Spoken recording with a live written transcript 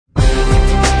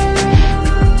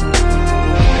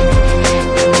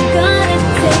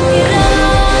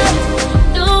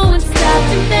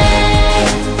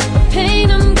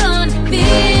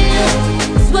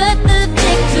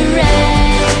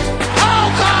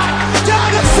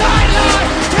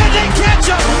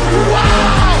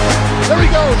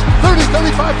goes. 30,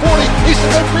 35, 40. He's to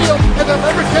midfield, and they'll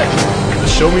never catch him. The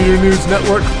Show Me Your News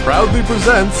Network proudly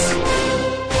presents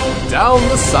Down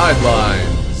the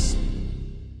Sidelines.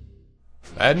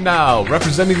 And now,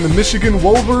 representing the Michigan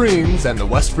Wolverines and the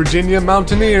West Virginia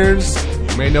Mountaineers,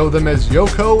 you may know them as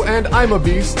Yoko and I'm a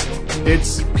Beast,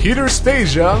 it's Peter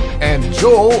Spezia and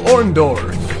Joel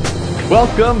Orndorff.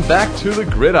 Welcome back to the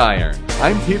Gridiron.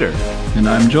 I'm Peter. And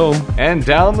I'm Joel. And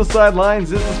Down the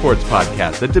Sidelines is the sports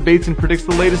podcast that debates and predicts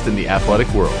the latest in the athletic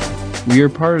world. We are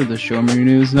part of the Show Me Your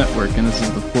News Network, and this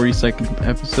is the 42nd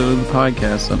episode of the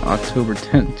podcast on October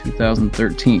 10th,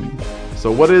 2013.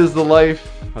 So what is the life,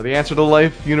 or the answer to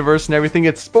life, universe, and everything?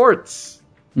 It's sports.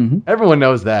 Mm-hmm. Everyone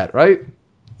knows that, right?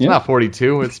 It's not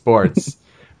 42, it's sports.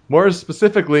 More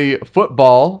specifically,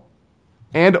 football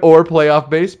and or playoff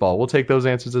baseball. We'll take those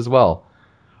answers as well.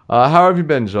 How have you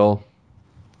been, Joel?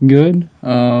 Good.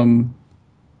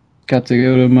 Got to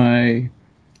go to my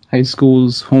high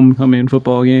school's homecoming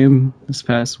football game this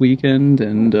past weekend,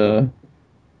 and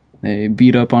they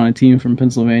beat up on a team from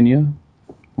Pennsylvania.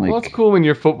 Well, it's cool when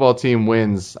your football team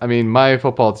wins. I mean, my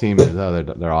football team is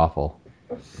they're awful.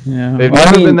 Yeah, they've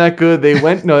never been that good. They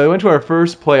went to our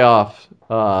first playoff.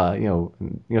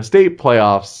 State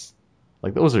playoffs.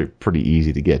 Like, those are pretty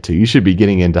easy to get to. You should be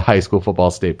getting into high school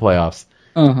football state playoffs.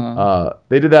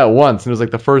 They did that once, and it was like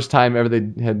the first time ever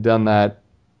they had done that.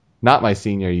 Not my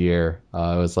senior year. It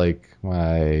was like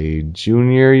my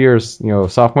junior year,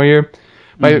 sophomore year.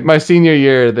 My senior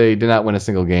year, they did not win a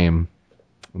single game.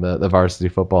 The varsity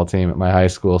football team at my high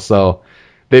school. So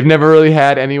they've never really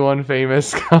had anyone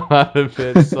famous come out of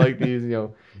it. It's like these,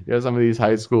 some of these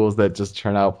high schools that just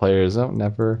turn out players. Oh,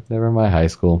 never my high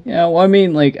school. Yeah, well, I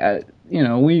mean,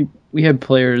 we had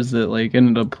players that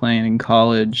ended up playing in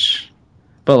college,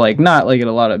 but not at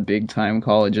a lot of big time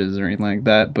colleges or anything like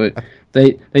that. But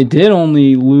they did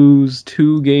only lose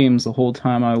 2 games the whole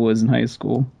time I was in high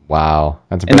school. Wow,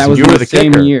 that's impressive. And that was you were the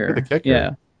same kicker. year. You're the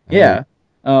kicker. Yeah.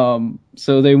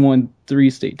 So they won 3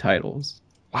 state titles.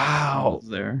 Wow.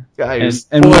 There. Guys,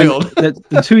 and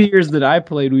the 2 years that I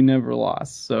played, we never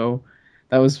lost. So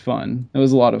that was fun. It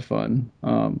was a lot of fun.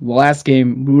 The last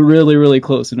game, we were really, really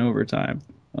close in overtime.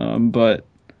 But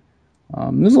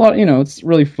there's a lot, it's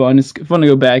really fun. It's fun to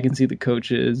go back and see the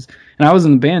coaches. And I was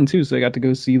in the band too, so I got to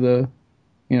go see all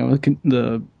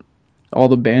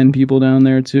the band people down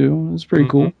there too. It was pretty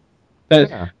cool.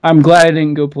 I'm glad I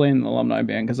didn't go play in the alumni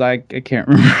band because I can't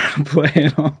remember how to play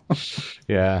at all.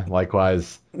 Yeah,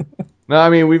 likewise. No, I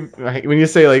mean, when you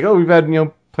say we've had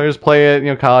players play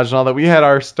at college and all that, we had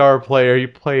our star player. He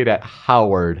played at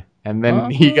Howard, and then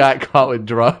he got caught with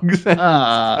drugs from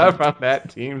that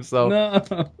team. So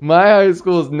my high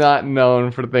school is not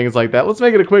known for things like that. Let's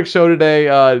make it a quick show today.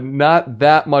 Not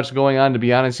that much going on, to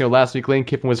be honest. Last week Lane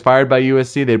Kiffin was fired by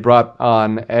USC. They brought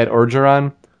on Ed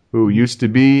Orgeron, who used to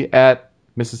be at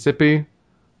Mississippi,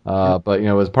 but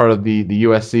was part of the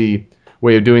USC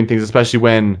way of doing things, especially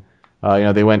when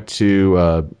they went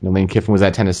to Lane Kiffin was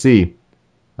at Tennessee.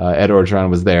 Ed Orgeron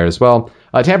was there as well.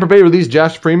 Tampa Bay released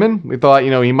Josh Freeman. We thought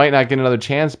he might not get another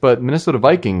chance, but Minnesota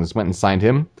Vikings went and signed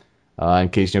him in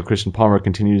case Christian Palmer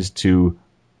continues to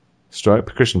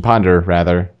struggle. Christian Ponder,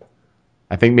 rather.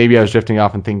 I think maybe I was drifting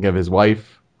off and thinking of his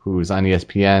wife, who's on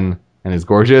ESPN and is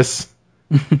gorgeous.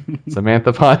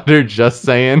 Samantha Ponder, just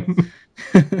saying.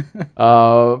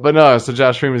 But no, so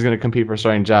Josh Freeman is going to compete for a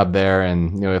starting job there,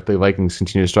 and if the Vikings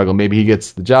continue to struggle, maybe he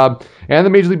gets the job. And the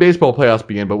Major League Baseball playoffs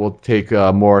begin, but we'll take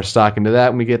more stock into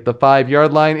that when we get the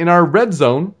 5-yard line in our red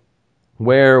zone,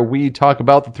 where we talk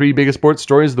about the 3 biggest sports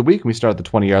stories of the week. And we start at the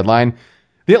 20-yard line.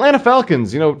 The Atlanta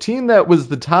Falcons, team that was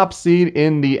the top seed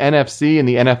in the NFC and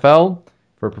the NFL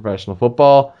for professional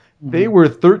football. They were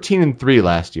 13-3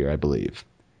 last year, I believe.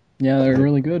 Yeah, they're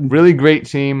really good. Really great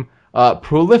team.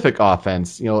 Prolific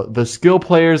offense. The skill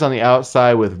players on the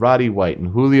outside with Roddy White and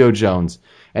Julio Jones.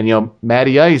 And,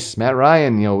 Matty Ice, Matt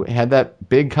Ryan, had that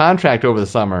big contract over the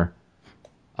summer.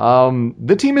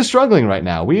 The team is struggling right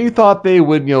now. We thought they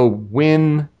would,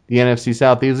 win the NFC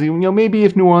South easily. Maybe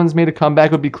if New Orleans made a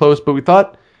comeback, it would be close, but we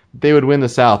thought they would win the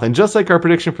South. And just like our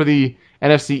prediction for the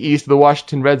NFC East, the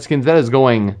Washington Redskins, that is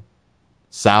going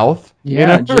south.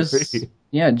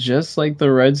 Just like the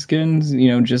Redskins,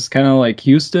 just kind of like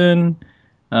Houston.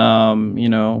 I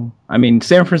mean,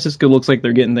 San Francisco looks like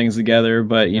they're getting things together,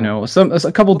 but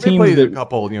a couple teams played that a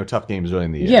couple tough games early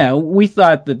in the year. Yeah, we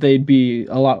thought that they'd be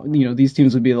a lot. These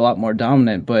teams would be a lot more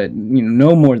dominant, but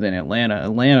no more than Atlanta.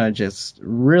 Atlanta just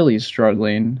really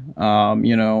struggling.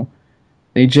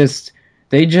 They just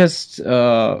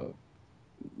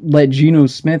let Geno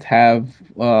Smith have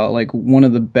one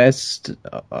of the best.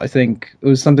 I think it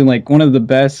was something like one of the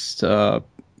best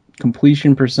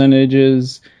completion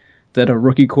percentages that a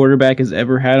rookie quarterback has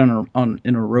ever had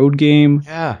in a road game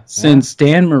since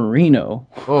Dan Marino.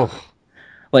 Oh,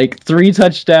 Like 3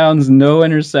 touchdowns, no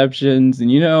interceptions,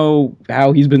 and you know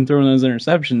how he's been throwing those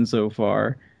interceptions so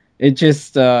far. It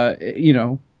just,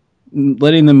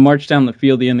 letting them march down the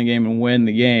field at the end of the game and win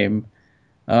the game,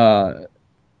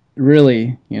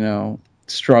 really,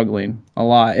 struggling a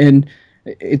lot. And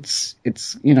it's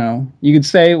you could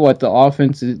say what the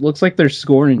offense is, it looks like they're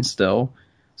scoring still.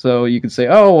 So you could say,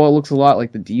 oh, well, it looks a lot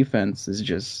like the defense is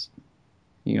just,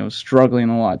 struggling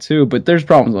a lot too. But there's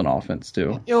problems on offense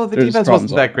too. The defense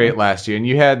wasn't that great last year, and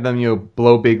you had them,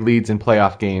 blow big leads in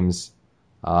playoff games,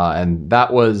 and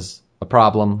that was a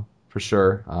problem for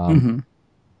sure.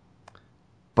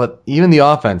 But even the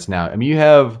offense now, I mean, you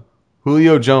have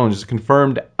Julio Jones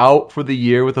confirmed out for the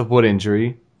year with a foot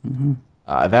injury.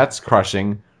 That's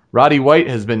crushing. Roddy White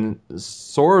has been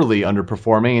sorely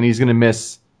underperforming, and he's going to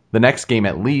miss the next game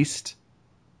at least.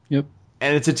 Yep.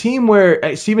 And it's a team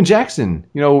where Steven Jackson,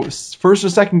 first or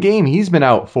second game, he's been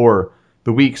out for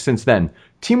the week since then.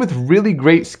 Team with really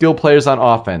great skill players on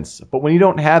offense. But when you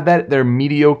don't have that, they're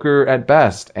mediocre at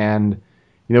best. And,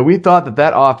 we thought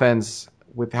that offense,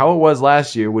 with how it was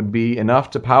last year, would be enough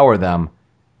to power them.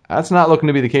 That's not looking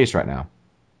to be the case right now.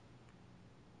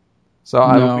 So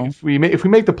No. if we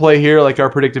make the play here, like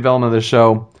our predictive element of the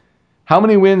show, how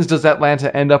many wins does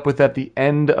Atlanta end up with at the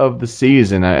end of the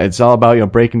season? It's all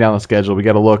about breaking down the schedule. We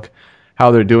got to look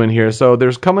how they're doing here. So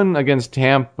there's coming against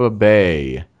Tampa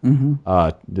Bay.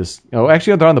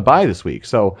 Actually they're on the bye this week,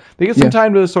 so they get some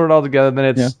time to sort it all together. Then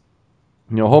it's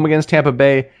home against Tampa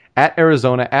Bay, at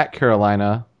Arizona, at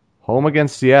Carolina, home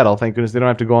against Seattle. Thank goodness they don't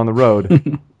have to go on the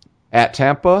road. At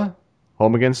Tampa,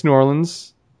 home against New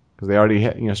Orleans because they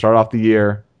already start off the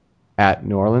year at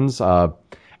New Orleans.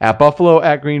 At Buffalo,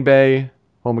 at Green Bay,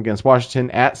 home against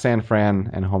Washington, at San Fran,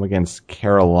 and home against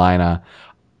Carolina.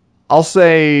 I'll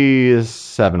say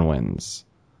 7 wins.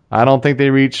 I don't think they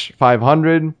reach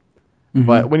 500,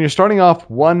 but when you're starting off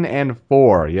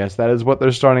 1-4, yes, that is what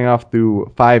they're starting off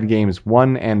through 5 games,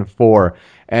 1-4,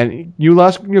 and you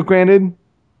lost. Granted,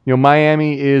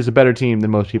 Miami is a better team than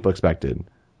most people expected,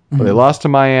 but they lost to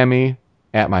Miami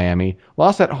at Miami,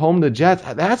 lost at home to Jets.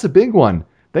 That's a big one.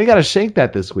 They got to shake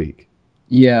that this week.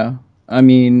 Yeah, I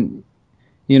mean,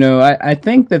 I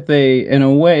think that they, in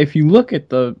a way, if you look at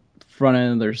the front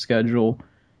end of their schedule,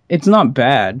 it's not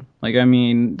bad. Like, I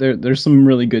mean, there's some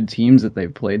really good teams that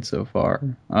they've played so far.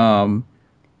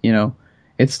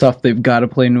 It's tough. They've got to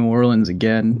play New Orleans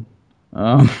again.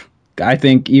 I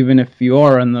think even if you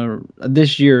are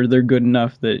this year, they're good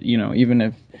enough that, even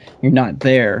if you're not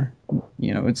there,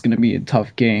 it's going to be a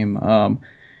tough game. But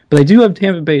they do have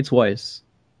Tampa Bay twice.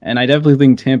 And I definitely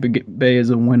think Tampa Bay is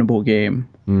a winnable game.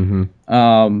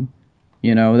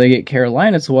 They get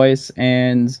Carolina twice,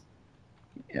 and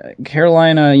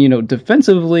Carolina,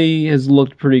 defensively has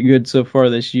looked pretty good so far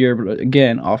this year. But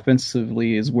again,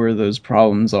 offensively is where those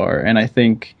problems are. And I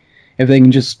think if they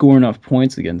can just score enough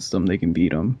points against them, they can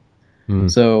beat them.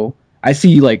 So I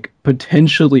see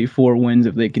potentially 4 wins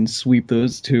if they can sweep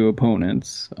those 2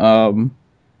 opponents.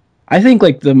 I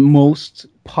think the most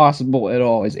possible at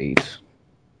all is 8.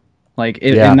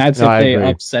 And that's if they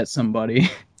upset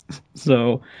somebody.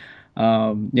 So,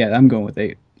 I'm going with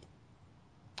 8.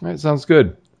 All right, sounds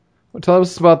good. Well, tell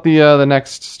us about the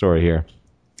next story here.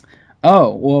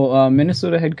 Oh, well,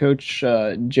 Minnesota head coach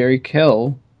Jerry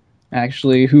Kill,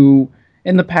 actually, who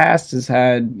in the past has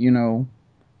had,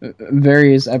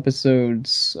 various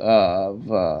episodes of,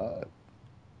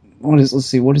 what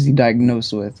is he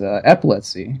diagnosed with?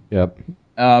 Epilepsy. Yep.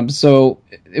 So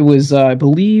it was, I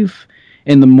believe,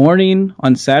 in the morning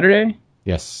on Saturday.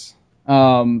 Yes.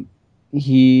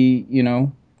 He,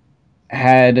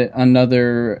 had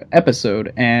another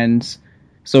episode, and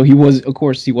so he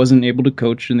wasn't able to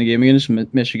coach in the game against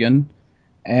Michigan,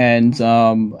 and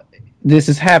this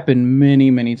has happened many,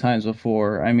 many times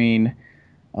before. I mean,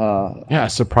 a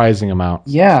surprising amount.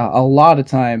 Yeah, a lot of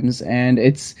times, and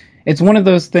it's one of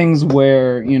those things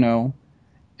where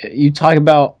you talk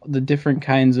about the different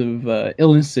kinds of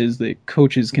illnesses that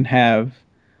coaches can have,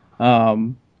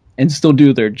 and still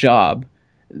do their job.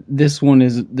 This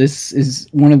is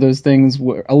one of those things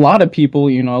where a lot of people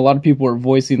are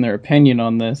voicing their opinion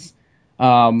on this.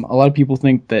 A lot of people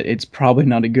think that it's probably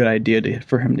not a good idea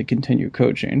for him to continue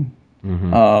coaching.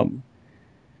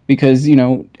 Because,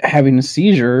 having a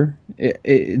seizure,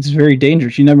 it's very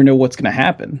dangerous. You never know what's going to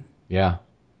happen. Yeah.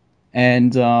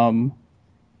 And,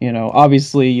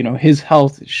 obviously, his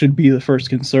health should be the first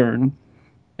concern.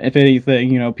 If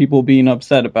anything, people being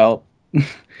upset about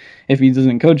if he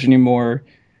doesn't coach anymore,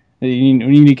 you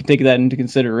need to take that into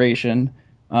consideration.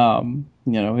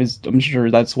 I'm sure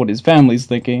that's what his family's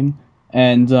thinking.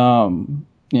 And,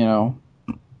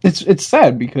 it's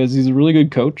sad because he's a really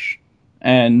good coach.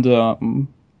 And,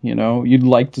 you'd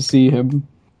like to see him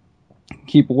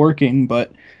keep working,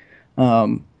 but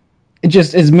it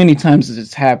just, as many times as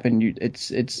it's happened,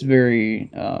 it's very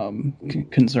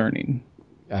concerning.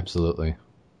 Absolutely.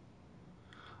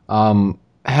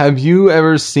 Have you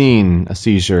ever seen a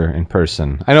seizure in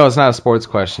person? I know it's not a sports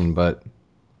question, but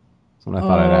something I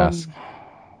thought I'd ask.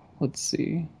 Let's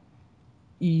see.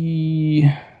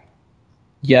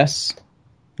 Yes.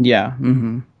 Yeah.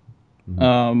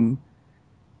 Mm-hmm.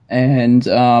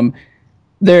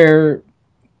 They're,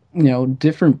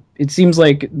 different. It seems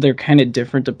like they're kind of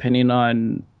different depending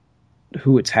on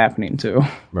who it's happening to.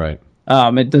 Right.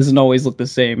 It doesn't always look the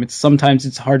same. Sometimes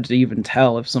it's hard to even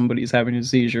tell if somebody's having a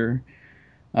seizure.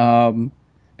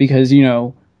 Because,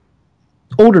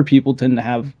 older people tend to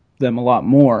have them a lot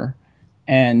more.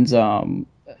 And, I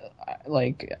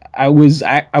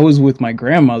was with my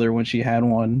grandmother when she had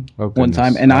one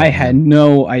time, and I had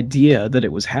no idea that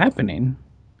it was happening.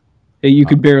 You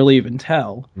could barely even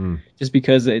tell, just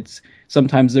because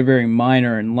sometimes they're very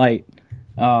minor and light.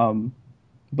 And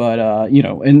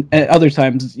other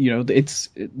times,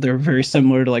 they're very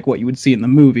similar to like what you would see in the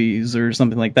movies or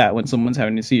something like that when someone's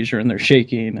having a seizure and they're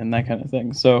shaking and that kind of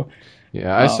thing. So,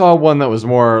 yeah, I saw one that was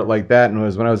more like that, and it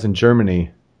was when I was in Germany.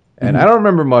 And I don't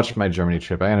remember much of my Germany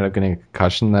trip. I ended up getting a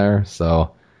concussion there,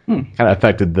 so kind of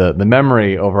affected the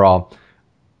memory overall.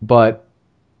 But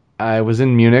I was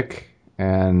in Munich,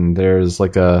 and there's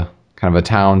like a kind of a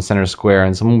town center square,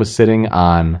 and someone was sitting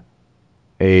on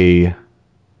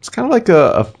it's kind of like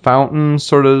a fountain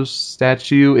sort of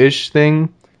statue-ish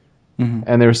thing. Mm-hmm.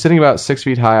 And they were sitting about 6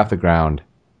 feet high off the ground.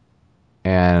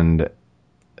 And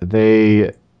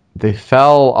they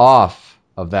fell off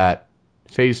of that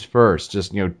face first,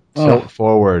 just, tilt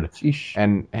forward. Sheesh.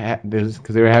 And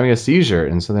because they were having a seizure,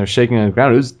 and so they're shaking on the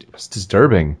ground. It was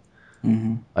disturbing.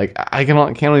 Mm-hmm. Like, I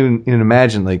can't even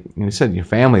imagine, like you said, your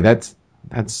family, that's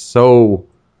so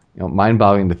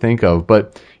mind-boggling to think of.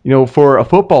 But for a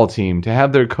football team to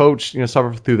have their coach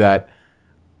suffer through that,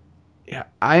 yeah,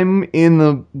 I'm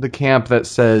in the camp that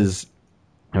says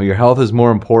your health is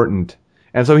more important,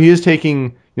 and so he is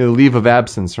taking leave of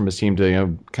absence from his team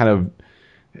to kind of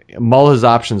mull his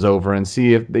options over and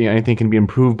see if anything can be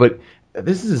improved. But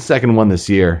this is his second one this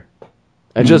year,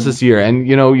 and just this year, and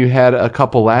you had a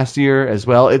couple last year as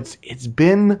well. It's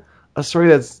been a story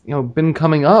that's been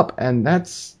coming up, and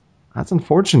that's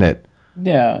unfortunate.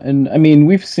 Yeah, and I mean,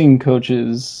 we've seen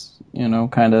coaches,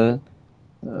 kind of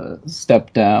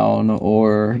step down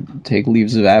or take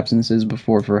leaves of absences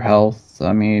before for health.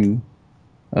 I mean,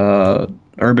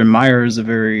 Urban Meyer is a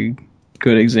very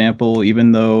good example,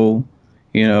 even though,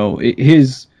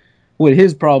 his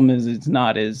problem is it's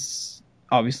not as,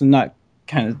 obviously not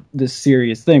kind of this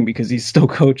serious thing because he's still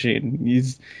coaching.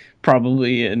 He's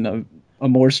probably in a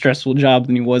more stressful job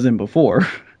than he was in before.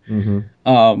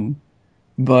 Mm-hmm.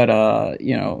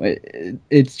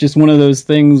 It's just one of those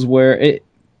things where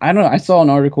I don't know. I saw an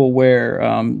article where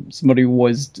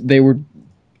they were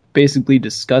basically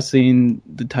discussing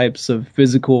the types of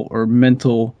physical or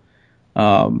mental,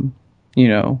 ailments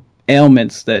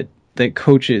that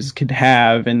coaches could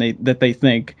have, and they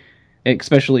think,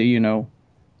 especially,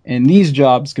 in these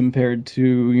jobs compared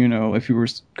to, if you were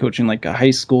coaching like a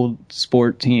high school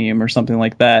sport team or something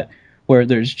like that, where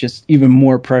there's just even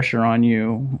more pressure on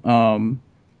you.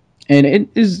 And it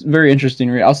is very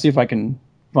interesting. I'll see if I can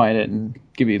find it and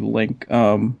give you the link.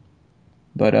 It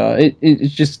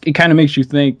kind of makes you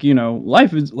think,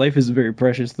 life is a very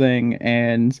precious thing.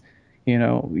 And,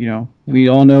 we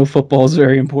all know football is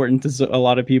very important to a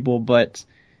lot of people, but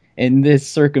in this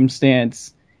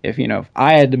circumstance, if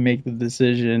I had to make the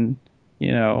decision,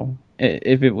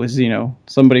 if it was,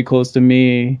 somebody close to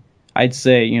me, I'd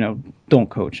say, don't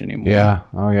coach anymore. Yeah.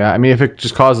 Oh, yeah. I mean, if it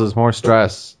just causes more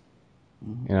stress,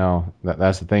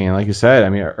 that's the thing. And like you said, I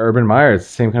mean, Urban Meyer, it's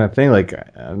the same kind of thing. Like,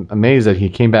 I'm amazed that he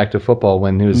came back to football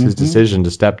when it was his decision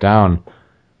to step down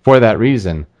for that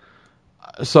reason.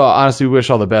 So, honestly, we wish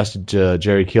all the best to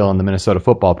Jerry Kill and the Minnesota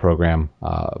football program.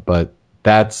 But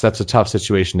that's a tough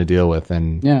situation to deal with.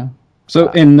 And yeah. So,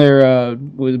 and I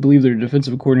believe their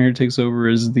defensive coordinator takes over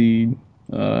as the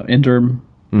interim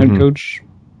head coach.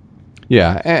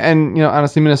 Yeah, and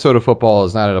honestly, Minnesota football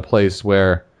is not at a place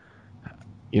where,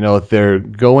 they're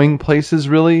going places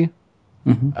really.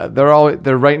 Mm-hmm.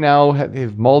 They're right now,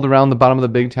 they've mulled around the bottom of the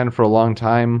Big Ten for a long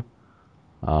time.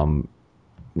 We'll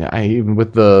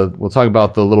talk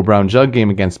about the Little Brown Jug game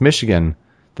against Michigan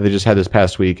that they just had this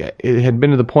past week. It had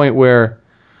been to the point where,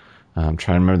 I'm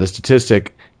trying to remember the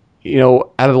statistic,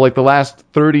 out of like the last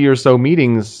 30 or so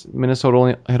meetings,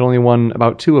 Minnesota had only won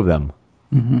about 2 of them.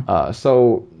 Mm-hmm.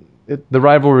 So the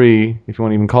rivalry, if you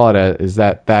want to even call it, is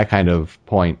that kind of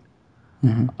point.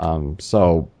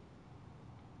 Mm-hmm.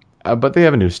 But they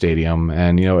have a new stadium,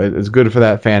 and it's good for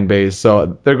that fan base.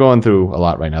 So they're going through a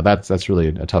lot right now. That's really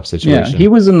a tough situation. Yeah, he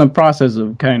was in the process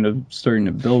of kind of starting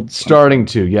to build. Starting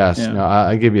to, yes. Yeah. No,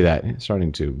 I give you that.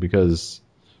 Starting to, because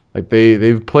like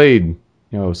they've played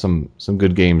some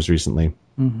good games recently.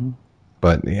 Mm-hmm.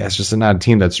 But yeah, it's just not a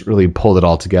team that's really pulled it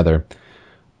all together.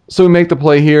 So we make the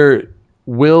play here.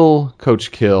 Will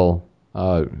Coach Kill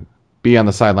be on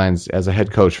the sidelines as a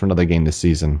head coach for another game this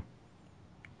season?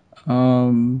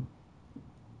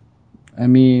 I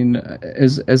mean,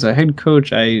 as a head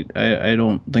coach, I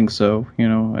don't think so.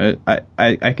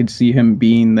 I could see him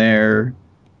being there,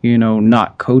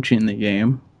 not coaching the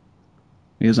game,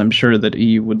 because I'm sure that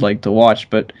he would like to watch.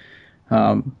 But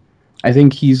I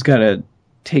think he's got to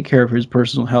take care of his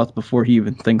personal health before he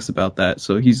even thinks about that.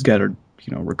 So he's got to,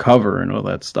 recover and all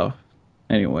that stuff.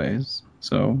 Anyways,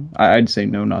 so I'd say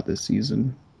no, not this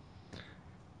season.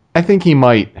 I think he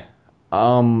might.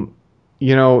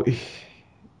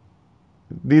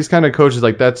 These kind of coaches,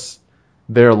 like, that's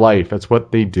their life. That's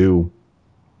what they do.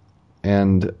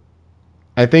 And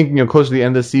I think, close to the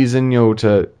end of the season,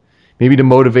 to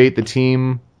motivate the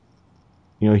team,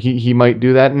 he might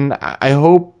do that. And I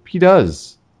hope he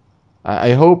does.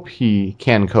 I hope he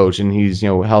can coach and he's,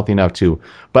 healthy enough to.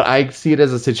 But I see it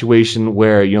as a situation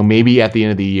where, maybe at the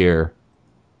end of the year,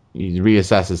 he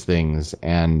reassesses things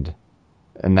and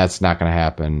that's not going to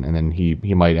happen. And then he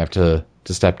might have to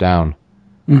step down.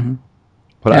 Mm-hmm.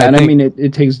 But yeah, I mean,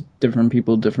 it takes different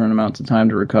people different amounts of time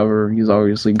to recover. He's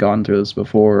obviously gone through this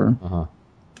before. Uh-huh.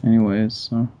 Anyways,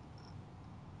 so.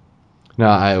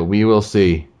 No, we will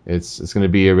see. It's going to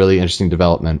be a really interesting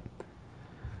development.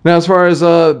 Now, as far as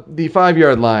the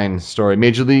 5-yard line story,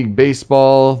 Major League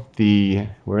Baseball,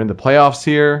 we're in the playoffs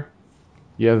here.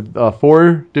 You have a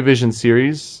 4 division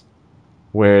series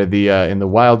where in the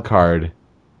wild card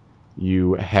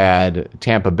you had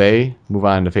Tampa Bay move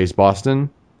on to face Boston,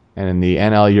 and in the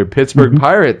NL your Pittsburgh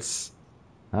Pirates.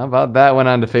 How about that? Went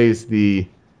on to face the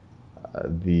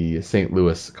St.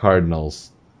 Louis Cardinals.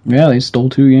 Yeah, they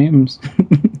stole 2 games.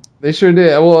 They sure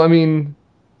did. Well, I mean,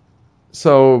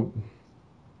 so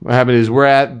what happened is we're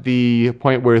at the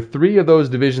point where 3 of those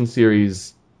division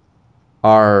series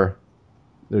they're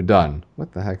done.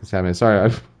 What the heck is happening?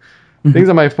 Sorry, things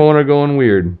on my phone are going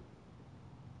weird.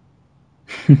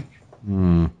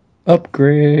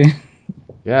 Upgrade.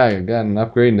 Yeah, I got an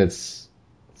upgrade and it's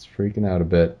freaking out a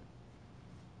bit.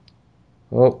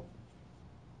 Oh.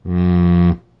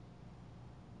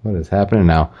 What is happening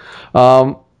now?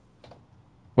 What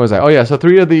was that? Oh yeah, so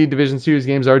 3 of the division series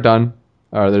games are done.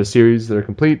 They're series that are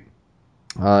complete.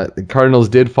 The Cardinals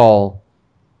did fall.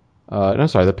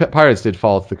 The Pirates did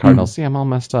fall to the Cardinals. See, I'm all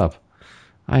messed up.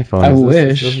 iPhone. I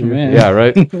wish, man. Yeah,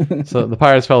 right? So the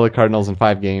Pirates fell to the Cardinals in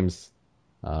 5 games.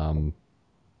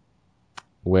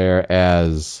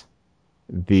 Whereas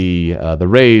the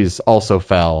Rays also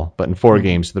fell, but in 4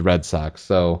 games to the Red Sox.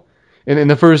 So in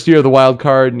the first year of the wild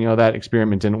card, that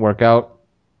experiment didn't work out.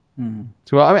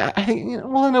 So I mean, I think in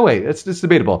a way it's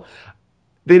debatable.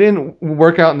 They didn't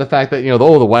work out in the fact that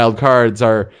the wild cards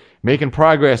are making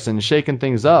progress and shaking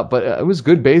things up, but it was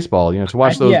good baseball. To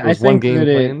watch those one game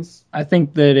plans. I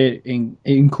think that it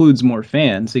includes more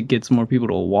fans. It gets more people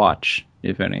to watch,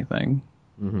 if anything.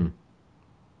 Mm-hmm.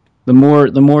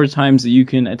 The more times that you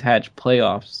can attach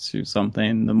playoffs to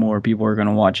something, the more people are going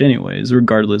to watch anyways,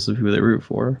 regardless of who they root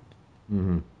for.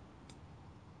 Mm-hmm.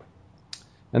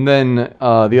 And then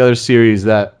the other series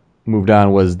that moved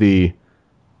on was the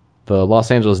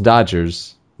Los Angeles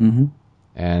Dodgers,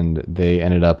 and they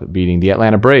ended up beating the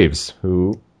Atlanta Braves,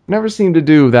 who never seemed to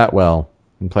do that well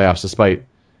in playoffs despite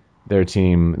their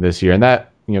team this year. And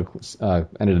that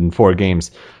ended in 4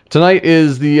 games. Tonight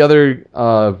is the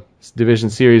other division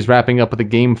series, wrapping up with a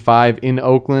Game 5 in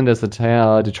Oakland as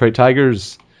the Detroit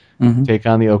Tigers take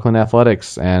on the Oakland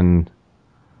Athletics, and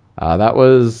it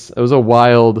was a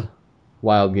wild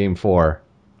Game 4.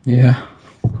 Yeah.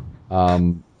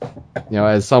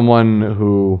 As someone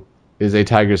who is a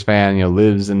Tigers fan,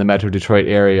 lives in the Metro Detroit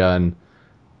area and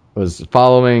was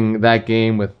following that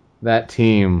game with that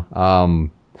team,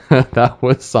 that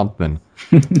was something.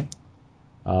 There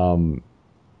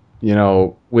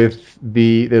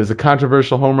was a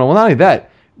controversial home run. Well, not only that,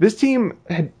 this team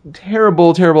had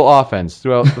terrible offense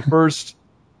throughout the first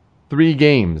 3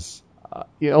 games.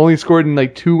 Only scored in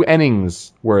like 2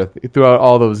 innings worth throughout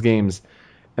all those games.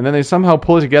 And then they somehow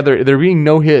pull it together. They're being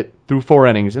no hit through 4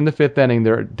 innings. In the 5th inning,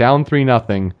 they're down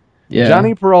 3-0. Yeah.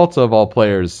 Johnny Peralta, of all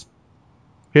players,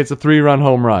 hits a 3-run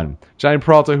home run. Johnny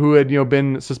Peralta, who had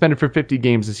been suspended for 50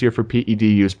 games this year for PED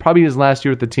use, probably his last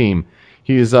year with the team.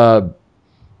 He's in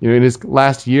his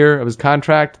last year of his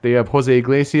contract. They have Jose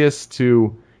Iglesias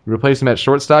to replace him at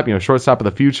shortstop. Shortstop of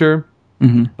the future.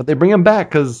 Mm-hmm. But they bring him back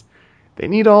because they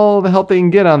need all the help they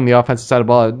can get on the offensive side of the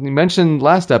ball. You mentioned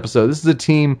last episode, this is a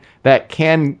team that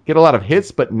can get a lot of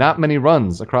hits, but not many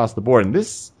runs across the board. And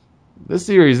this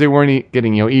series, they weren't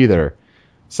getting either.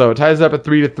 So it ties up at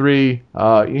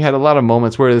 3-3. You had a lot of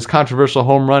moments where this controversial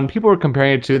home run, people were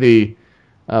comparing it to the,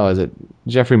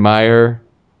 Jeffrey Meyer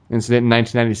incident in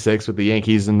 1996 with the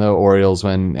Yankees and the Orioles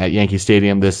when at Yankee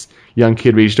Stadium this young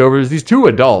kid reached over. It was these two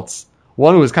adults.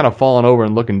 One who was kind of falling over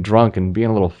and looking drunk and being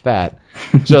a little fat.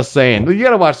 Just saying. You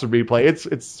got to watch the replay.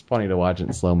 It's funny to watch it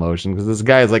in slow motion because this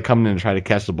guy is like coming in and trying to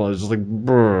catch the ball. It's just like,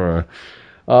 brr.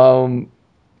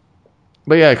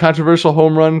 But yeah, controversial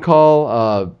home run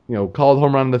call. Called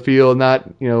home run on the field. Not,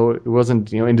 it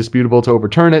wasn't indisputable to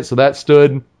overturn it. So that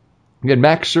stood. We had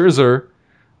Max Scherzer,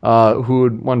 who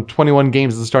had won 21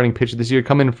 games as a starting pitcher this year,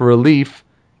 come in for relief.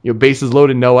 Bases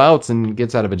loaded, no outs, and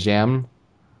gets out of a jam.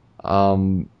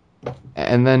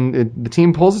 And then the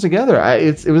team pulls it together.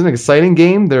 It was an exciting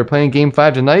game. They're playing Game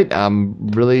 5 tonight. I'm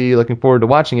really looking forward to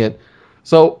watching it.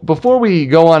 So before we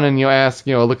go on and ask,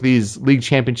 look at these League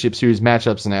Championship Series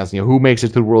matchups and ask, who makes it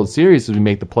to the World Series as we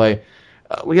make the play,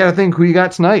 we got to think who you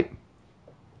got tonight.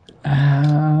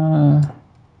 I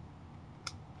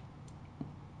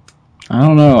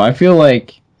don't know. I feel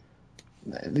like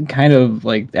kind of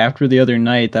like after the other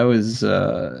night, that was,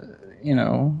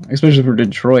 especially for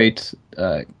Detroit,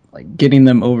 like getting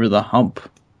them over the hump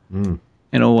in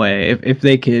a way. If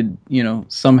they could,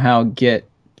 somehow get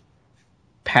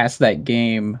past that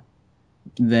game,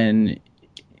 then,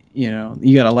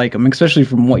 you gotta like them, especially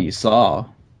from what you saw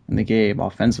in the game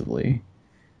offensively.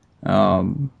 I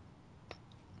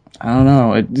don't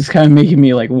know. It just kind of making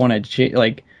me like want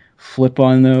to flip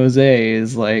on those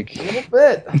A's, like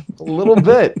a little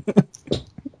bit.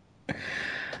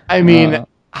 I mean,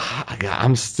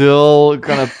 I'm still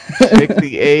gonna pick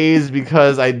the A's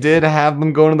because I did have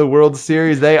them going to the World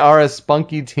Series. They are a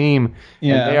spunky team,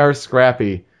 and they are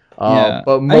scrappy.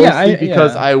 But mostly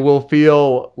because I will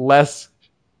feel less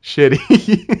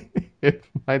shitty if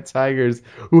my Tigers,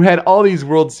 who had all these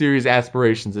World Series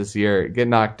aspirations this year, get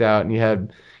knocked out, and you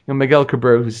had Miguel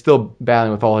Cabrera, who's still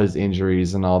battling with all his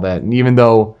injuries and all that. And even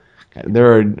though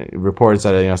there are reports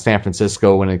that San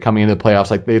Francisco, when coming into the playoffs,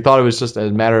 like they thought it was just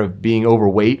a matter of being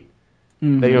overweight,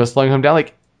 that slowing him down.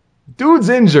 Like, dude's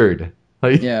injured.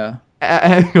 Like,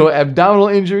 abdominal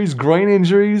injuries, groin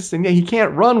injuries, and he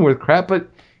can't run with crap, but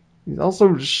he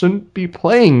also shouldn't be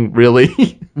playing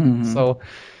really. So,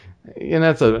 and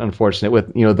that's unfortunate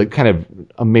with the kind of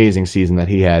amazing season that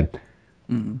he had.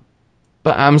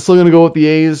 But I'm still going to go with the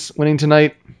A's winning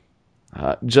tonight,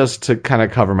 just to kind of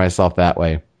cover myself that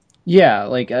way. Yeah,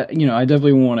 like, I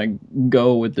definitely want to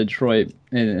go with Detroit,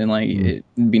 and like,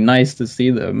 it'd be nice to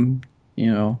see them,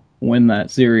 win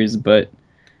that series, but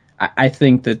I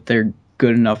think that they're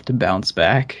good enough to bounce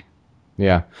back.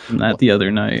 Yeah. From that the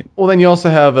other night. Well, then you also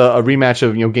have a rematch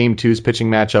of, Game 2's pitching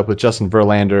matchup with Justin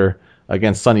Verlander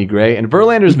against Sonny Gray. And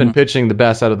Verlander's been pitching the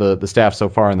best out of the staff so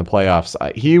far in the playoffs.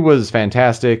 He was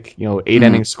fantastic, 7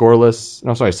 innings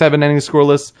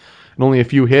scoreless, and only a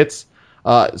few hits.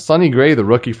 Sonny Gray, the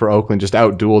rookie for Oakland, just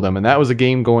outdueled him. And that was a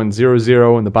game going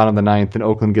 0-0 in the bottom of the 9th, and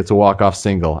Oakland gets a walk-off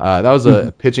single. That was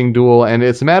a pitching duel, and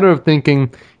it's a matter of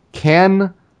thinking,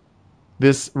 can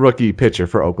this rookie pitcher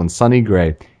for Oakland, Sonny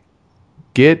Gray,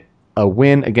 get a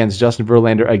win against Justin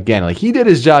Verlander again? Like, he did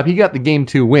his job. He got the Game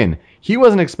 2 win. He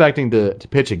wasn't expecting to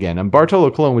pitch again. And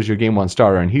Bartolo Colon was your Game 1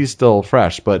 starter, and he's still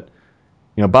fresh. But,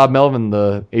 Bob Melvin,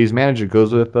 the A's manager,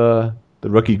 goes with the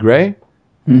rookie Gray,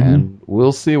 and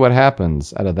we'll see what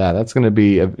happens out of that. That's going to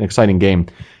be an exciting game.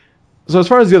 So as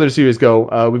far as the other series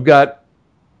go, we've got,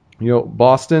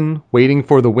 Boston waiting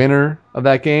for the winner of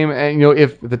that game. And,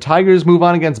 if the Tigers move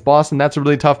on against Boston, that's a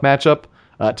really tough matchup.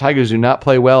 Tigers do not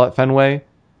play well at Fenway.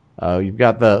 You've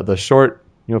got the short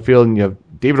field, and you have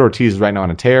David Ortiz right now on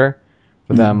a tear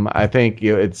for them. I think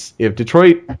it's if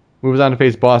Detroit moves on to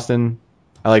face Boston,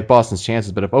 I like Boston's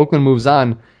chances. But if Oakland moves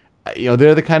on,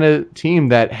 they're the kind of team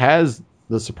that has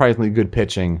the surprisingly good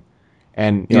pitching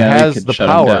and has the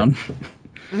power.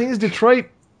 The thing is, Detroit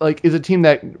is a team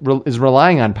that is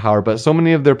relying on power, but so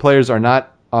many of their players are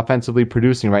not offensively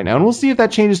producing right now, and we'll see if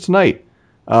that changes tonight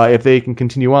if they can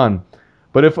continue on.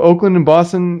 But if Oakland and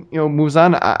Boston, moves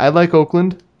on, I like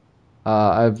Oakland.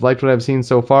 I've liked what I've seen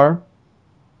so far.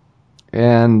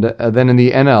 And then in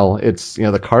the NL, it's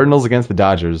the Cardinals against the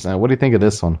Dodgers. What do you think of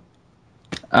this one?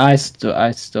 I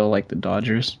still like the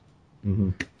Dodgers.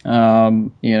 You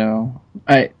know,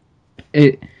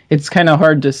 it's kind of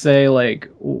hard to say like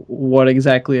what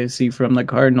exactly I see from the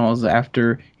Cardinals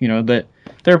after, you know, that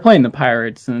they're playing the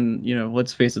Pirates, and, you know,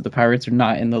 let's face it, the Pirates are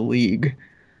not in the league.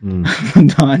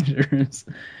 The Dodgers,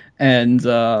 and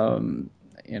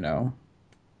you know,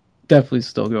 definitely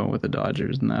still going with the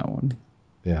Dodgers in that one.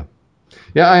 Yeah,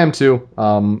 I am too.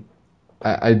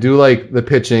 I do like the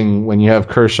pitching when you have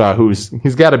Kershaw,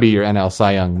 he's got to be your NL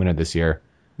Cy Young winner this year.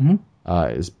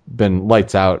 Has been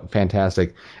lights out,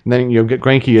 fantastic. And then you'll get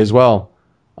Greinke as well.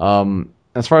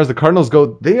 As far as the Cardinals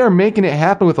go, they are making it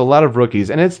happen with a lot of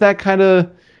rookies, and it's that kind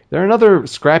of. They're another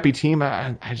scrappy team.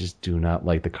 I just do not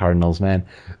like the Cardinals, man.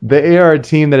 They are a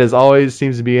team that always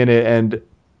seems to be in it. And I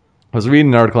was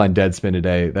reading an article on Deadspin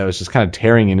today that was just kind of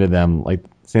tearing into them, like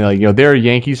saying, like, you know, they're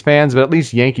Yankees fans, but at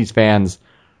least Yankees fans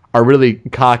are really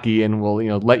cocky and will, you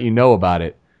know, let you know about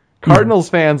it. Cardinals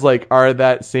fans like are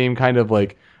that same kind of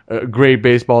like a great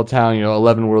baseball town, you know,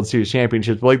 11 World Series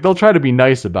championships, but like they'll try to be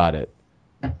nice about it.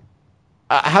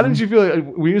 How did you feel? Like,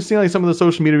 were you seeing like some of the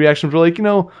social media reactions were like, you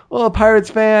know, well, Pirates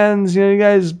fans, you know, you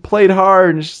guys played hard,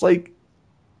 and it's just like,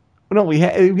 well, no, we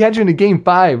had you in a game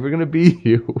 5. We're gonna beat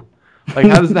you. Like,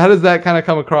 how does that kind of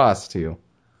come across to you?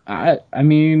 I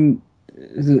mean,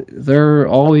 they're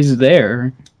always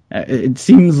there. It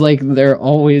seems like they're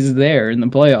always there in the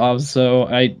playoffs. So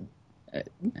I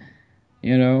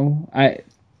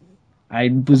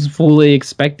was fully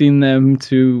expecting them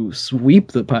to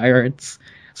sweep the Pirates.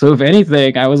 So if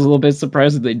anything, I was a little bit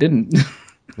surprised that they didn't.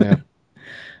 Yeah.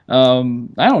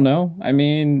 I don't know. I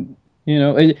mean, you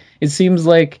know, it seems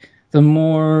like the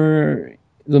more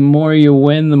you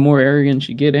win, the more arrogant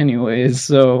you get anyways.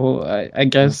 So I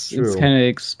guess it's kind of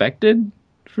expected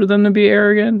for them to be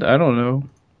arrogant. I don't know.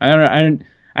 I don't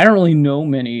really know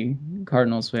many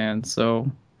Cardinals fans,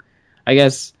 so I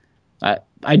guess I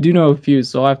do know a few,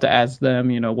 so I'll have to ask them,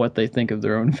 you know, what they think of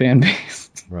their own fan base.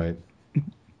 Right.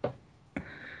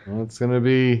 Well, it's gonna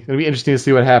be interesting to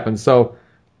see what happens. So,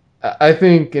 I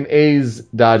think an A's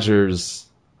Dodgers,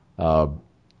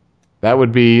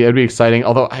 it'd be exciting.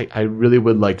 Although I really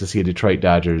would like to see a Detroit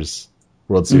Dodgers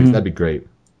World Series. That'd be great.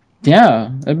 Yeah,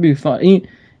 that'd be fun.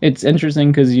 It's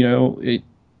interesting because, you know,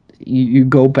 you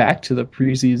go back to the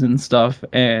preseason stuff,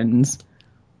 and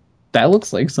that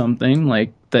looks like something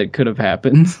like that could have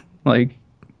happened. Like,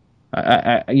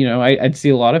 I'd see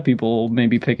a lot of people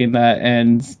maybe picking that,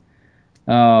 and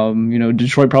you know,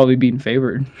 Detroit probably being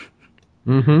favored.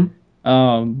 But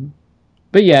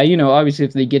yeah, you know, obviously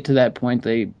if they get to that point,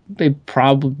 they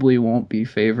probably won't be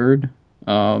favored.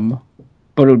 But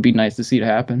it would be nice to see it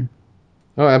happen.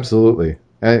 Oh, absolutely.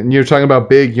 And you're talking about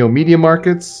big, you know, media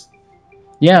markets?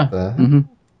 Yeah.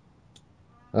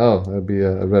 Oh, that'd be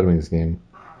a Red Wings game.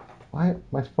 Why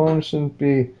my phone shouldn't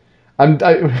be? We're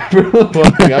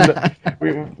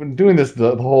doing this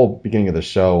the whole beginning of the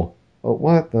show. Oh,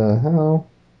 what the hell?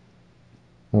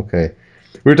 Okay.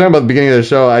 We were talking about the beginning of the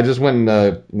show. I just went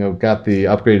and got the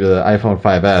upgrade to the iPhone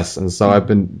 5S, and so I've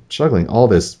been juggling all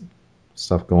this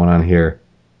stuff going on here.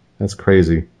 That's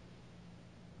crazy.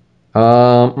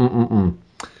 So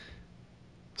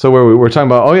we're talking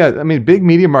about, oh yeah, I mean, big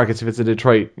media markets if it's a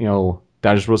Detroit, you know,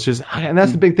 Dodgers World Series, and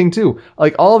that's the big thing too.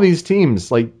 Like all these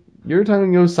teams, like you're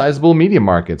talking, you know, sizable media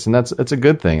markets, and that's a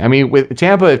good thing. I mean, with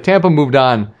Tampa, if Tampa moved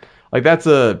on, like that's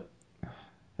a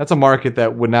market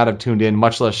that would not have tuned in,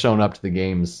 much less shown up to the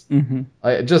games.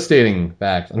 Just stating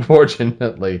fact,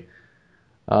 unfortunately.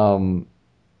 But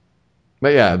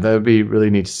yeah, that would be really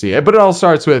neat to see. But it all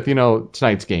starts with, you know,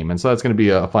 tonight's game, and so that's going to be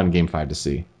a fun Game 5 to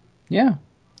see. Yeah,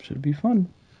 should be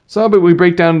fun. So, but we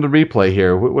break down the replay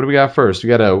here. What do we got first? We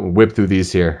got to whip through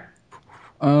these here.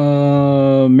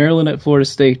 Maryland at Florida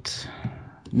State.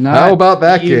 How about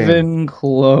that game? Even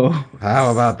close.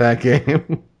 How about that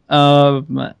game?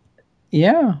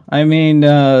 Yeah, I mean,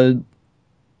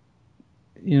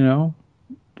 you know,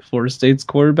 Florida State's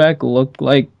quarterback looked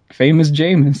like famous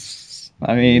Jameis.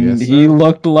 I mean, yes, he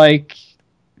looked like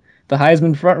the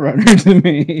Heisman frontrunner to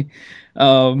me,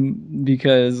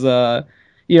 because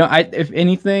you know, if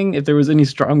anything, if there was any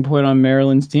strong point on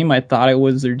Maryland's team, I thought it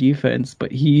was their defense,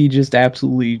 but he just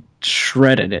absolutely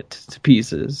shredded it to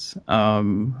pieces.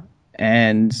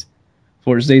 And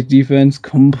Florida State's defense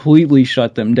completely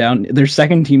shut them down. Their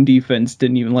second team defense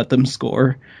didn't even let them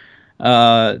score.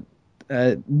 Probably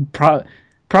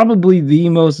the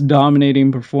most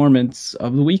dominating performance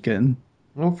of the weekend.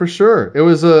 Well, for sure. It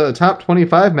was a top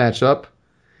 25 matchup.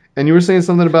 And you were saying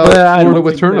something about Florida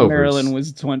with turnovers. Maryland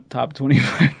was top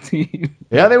 25 team.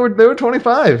 Yeah, they were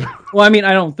 25. Well, I mean,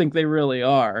 I don't think they really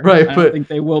are. Right, I don't think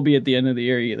they will be at the end of the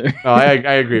year either. No, I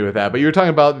agree with that. But you were talking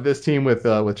about this team with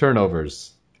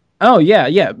turnovers. Oh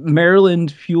yeah.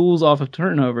 Maryland fuels off of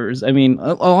turnovers. I mean,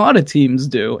 a lot of teams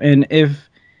do. And if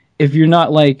you're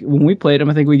not like when we played them,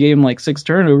 I think we gave them like 6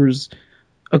 turnovers.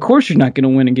 Of course, you're not going to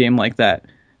win a game like that.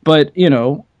 But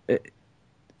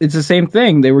it's the same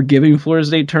thing. They were giving Florida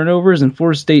State turnovers, and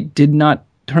Florida State did not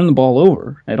turn the ball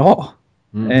over at all.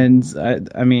 And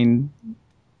I mean,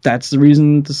 that's the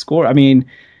reason to score. I mean,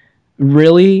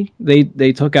 really,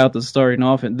 they took out the starting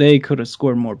offense. They could have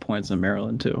scored more points than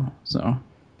Maryland too. So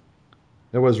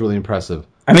It was really impressive.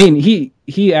 I mean,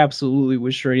 he absolutely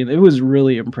was shredding. It was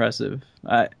really impressive.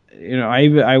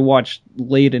 I watched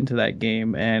late into that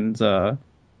game, and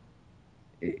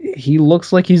he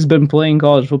looks like he's been playing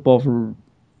college football for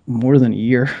more than a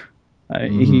year.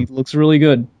 He looks really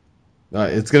good.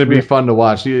 It's going to be fun to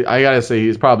watch. I got to say,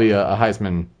 he's probably a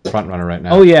Heisman frontrunner right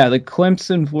now. Oh, yeah. The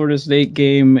Clemson-Florida State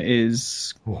game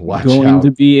is going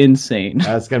to be insane.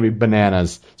 That's going to be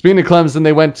bananas. Speaking of Clemson,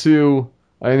 they went to...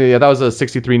 that was a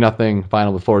 63-0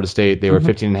 final with Florida State. They were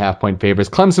 15.5-point favorites.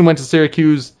 Clemson went to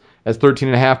Syracuse as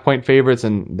 13.5-point favorites,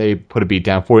 and they put a beat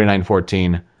down,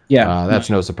 49-14. Yeah. That's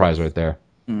no surprise right there.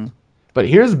 But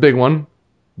here's a big one.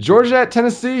 Georgia at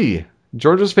Tennessee.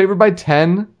 Georgia's favored by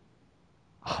 10.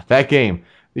 Oh, that game.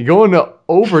 You go into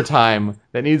overtime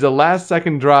that needs a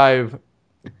last-second drive.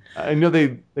 I know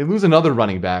they lose another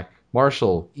running back.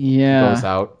 Marshall goes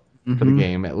out for the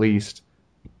game, at least.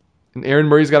 And Aaron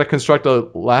Murray's got to construct a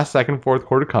last-second,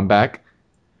 fourth-quarter comeback.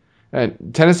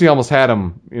 And Tennessee almost had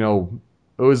him. It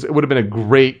would have been a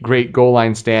great goal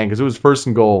line stand because it was first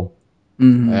and goal.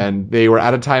 And they were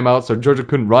out of timeout, so Georgia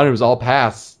couldn't run. It was all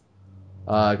pass.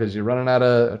 Because you're running out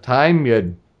of time. You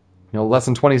had less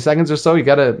than 20 seconds or so. You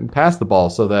got to pass the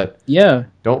ball so that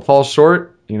don't fall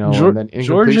short. And then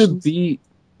Georgia beat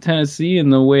Tennessee in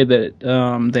the way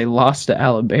that they lost to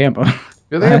Alabama.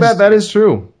 The thing about that is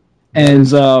true.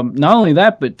 And not only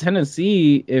that, but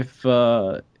Tennessee, if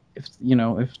their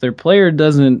player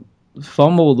doesn't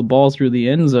fumble the ball through the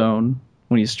end zone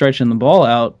when he's stretching the ball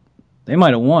out, they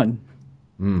might have won.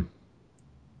 Yeah,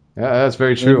 that's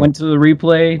very true. They went to the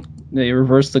replay, they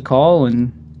reversed the call,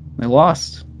 and they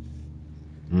lost.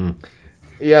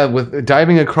 Yeah, with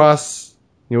diving across,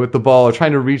 with the ball, or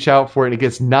trying to reach out for it, and it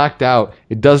gets knocked out.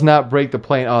 It does not break the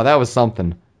plane. Oh, that was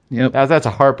something. Yep. That's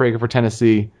a heartbreaker for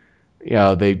Tennessee.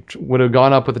 They would have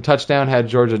gone up with a touchdown had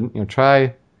Georgia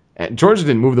try. And Georgia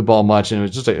didn't move the ball much, and it was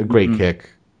just a great kick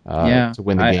to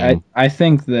win the game. I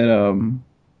think that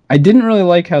I didn't really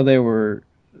like how they were,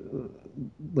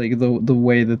 like the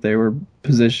way that they were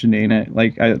positioning it.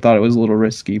 Like I thought it was a little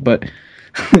risky, but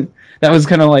that was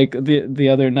kind of like the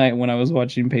other night when I was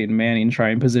watching Peyton Manning try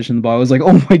and position the ball. I was like,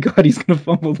 oh my god, he's gonna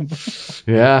fumble the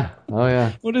ball. Yeah. Oh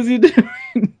yeah. What is he doing?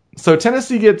 So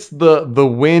Tennessee gets the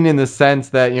win in the sense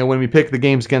that when we pick the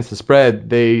games against the spread,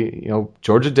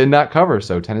 Georgia did not cover,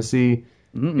 so Tennessee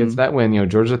gets that win.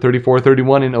 Georgia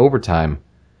 34-31 in overtime.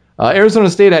 Arizona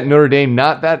State at Notre Dame,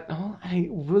 not that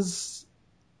it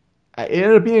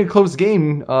ended up being a close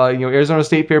game. Arizona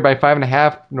State favored by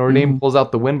 5.5. Notre Dame pulls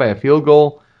out the win by a field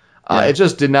goal. It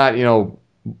just did not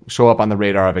show up on the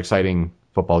radar of exciting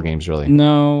football games really.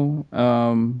 No.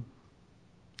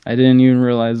 I didn't even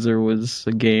realize there was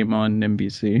a game on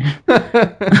NBC.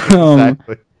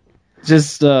 Exactly.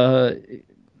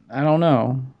 I don't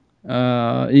know.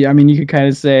 I mean, you could kind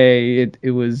of say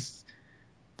it was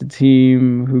the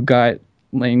team who got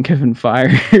Lane Kiffin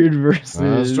fired versus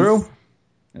That's true.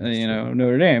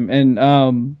 Notre Dame. And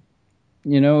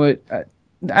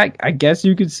I guess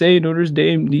you could say Notre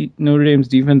Dame's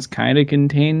defense kind of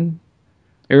contained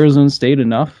Arizona State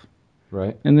enough,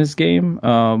 right, in this game.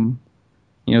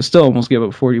 Still almost gave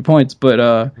up 40 points,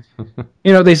 but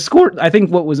they scored. I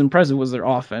think what was impressive was their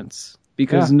offense,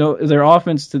 because their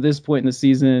offense to this point in the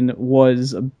season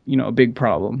was a big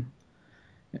problem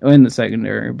in the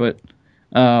secondary, but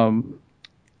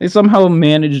they somehow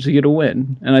managed to get a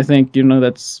win, and I think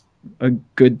that's a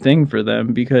good thing for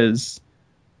them because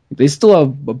they still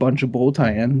have a bunch of bowl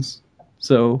tie-ins.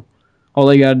 So all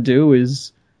they got to do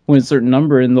is win a certain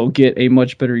number, and they'll get a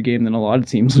much better game than a lot of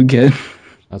teams would get.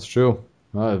 That's true.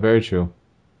 Very true.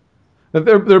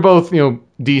 They're both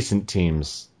decent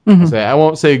teams. I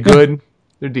won't say good.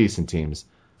 They're decent teams.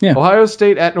 Yeah. Ohio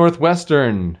State at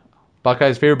Northwestern.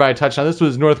 Buckeyes favored by a touchdown. This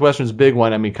was Northwestern's big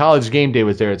one. I mean, College game day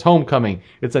was there. It's homecoming.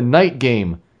 It's a night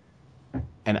game.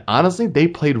 And honestly, they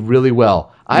played really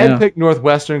well. I had picked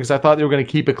Northwestern because I thought they were going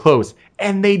to keep it close.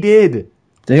 And they did.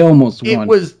 They almost won. It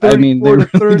was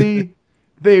 34-30.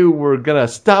 They were going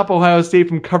to stop Ohio State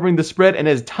from covering the spread. And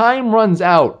as time runs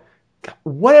out,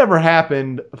 whatever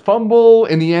happened, fumble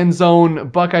in the end zone,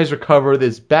 Buckeyes recover,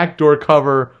 this backdoor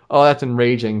cover. Oh, that's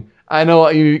enraging. I know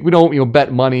we don't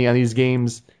bet money on these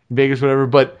games. Vegas, whatever.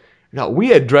 But we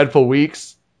had dreadful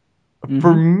weeks. Mm-hmm.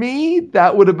 For me,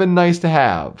 that would have been nice to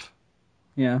have.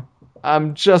 Yeah.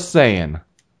 I'm just saying.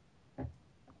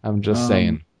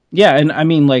 Yeah, and I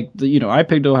mean, like, I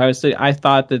picked Ohio State. I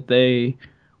thought that they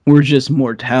were just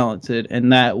more talented,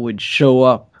 and that would show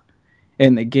up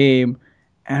in the game.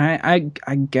 And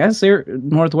I guess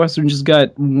Northwestern just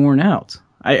got worn out.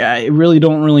 I really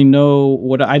don't really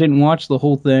know I didn't watch the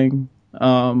whole thing,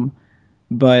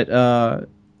 but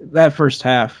that first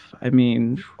half, I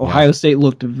mean, Ohio State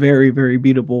looked very, very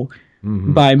beatable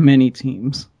by many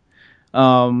teams.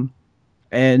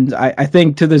 And I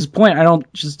think to this point,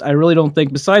 I really don't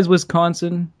think, besides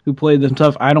Wisconsin, who played them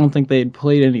tough, I don't think they had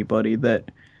played anybody that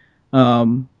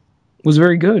was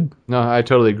very good. No, I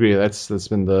totally agree. That's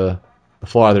been the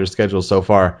flaw of their schedule so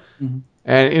far. Mm-hmm.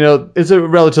 And, it's a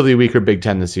relatively weaker Big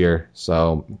Ten this year,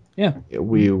 so yeah,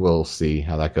 we will see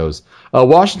how that goes.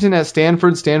 Washington at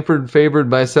Stanford. Stanford favored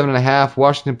by 7.5.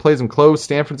 Washington plays them close.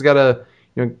 Stanford's got to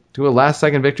do a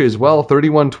last-second victory as well,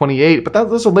 31-28. But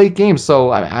that's a late game,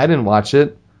 so I didn't watch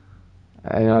it.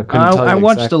 I couldn't tell you I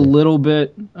watched exactly. a little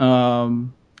bit,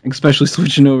 especially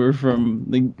switching over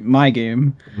from my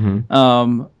game.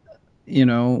 Mm-hmm.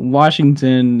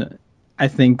 Washington, I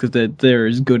think that they're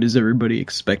as good as everybody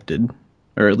expected,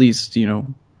 or at least,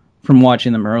 from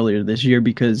watching them earlier this year,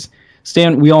 because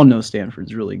we all know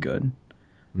Stanford's really good.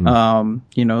 Mm.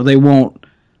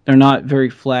 They're not very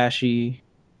flashy,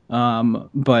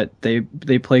 but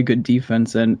they play good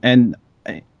defense, and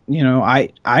I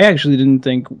actually didn't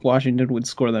think Washington would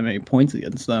score that many points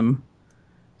against them.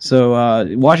 So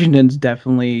Washington's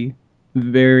definitely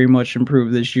very much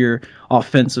improved this year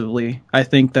offensively. I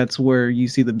think that's where you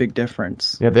see the big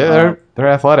difference. Yeah, they're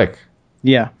athletic.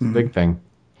 Yeah. Big thing.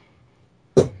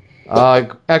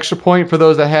 Extra point for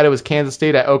those that had it was Kansas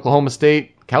State at Oklahoma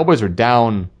State. Cowboys were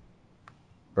down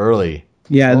early.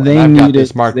 Yeah, Well, they I've got needed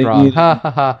this marked wrong.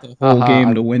 the whole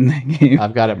game to win that game.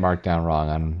 I've got it marked down wrong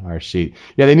on our sheet.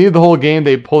 Yeah, they needed the whole game.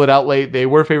 They pulled it out late. They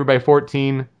were favored by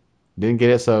 14. Didn't get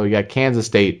it, so you got Kansas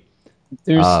State.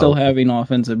 They're still having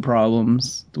offensive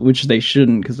problems, which they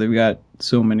shouldn't because they've got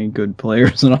so many good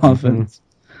players in offense.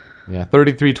 Yeah,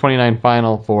 33-29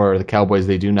 final for the Cowboys.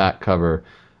 They do not cover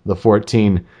the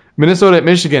 14. Minnesota at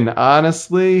Michigan.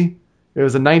 Honestly, it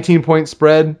was a 19-point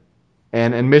spread,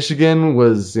 and Michigan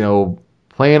was,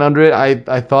 playing under it.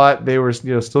 I thought they were,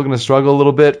 still going to struggle a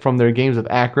little bit from their games with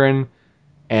Akron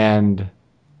and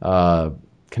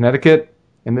Connecticut,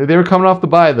 and they were coming off the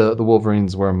bye. The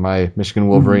Wolverines were my Michigan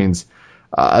Wolverines.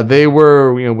 They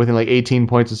were, within like 18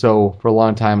 points or so for a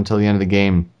long time until the end of the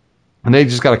game, and they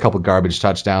just got a couple garbage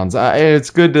touchdowns. It's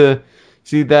good to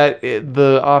see that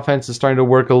the offense is starting to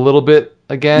work a little bit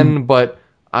again, but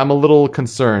I'm a little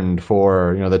concerned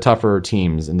for the tougher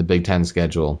teams in the Big Ten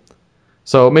schedule.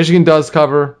 So Michigan does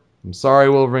cover. I'm sorry,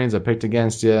 Wolverines. I picked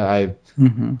against you. I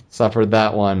suffered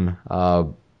that one.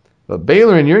 But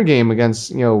Baylor in your game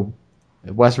against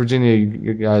West Virginia,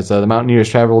 you guys, the Mountaineers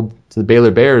traveled to the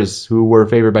Baylor Bears, who were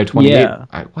favored by 28. Yeah.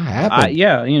 What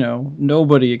happened?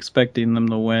 Nobody expecting them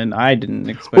to win. I didn't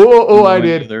expect. I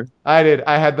did. Either. I did.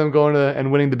 I had them going to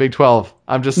and winning the Big 12.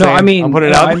 I'm just No, saying. I mean, I'm putting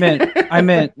it out.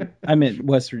 I meant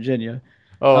West Virginia.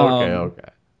 Oh, okay.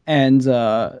 And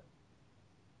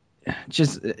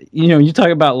just you talk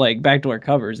about like backdoor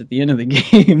covers at the end of the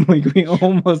game. Like we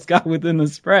almost got within the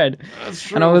spread. That's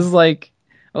true. And I was like,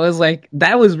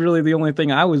 that was really the only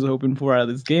thing I was hoping for out of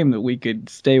this game, that we could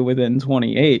stay within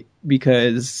 28,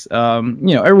 because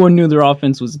everyone knew their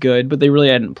offense was good, but they really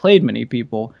hadn't played many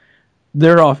people.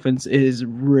 Their offense is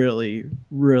really,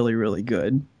 really, really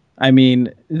good. I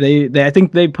mean, I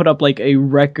think they put up like a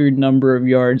record number of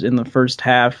yards in the first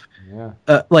half,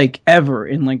 like ever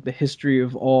in like the history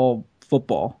of all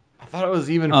football. I thought it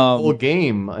was even a full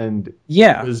game, and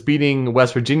it was beating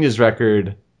West Virginia's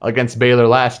record against Baylor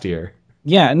last year.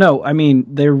 Yeah, no, I mean,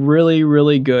 they're really,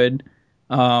 really good,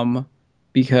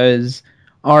 because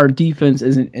our defense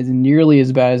isn't nearly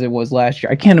as bad as it was last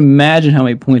year. I can't imagine how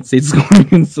many points they'd score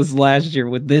against us last year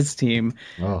with this team.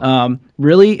 Oh.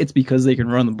 Really, it's because they can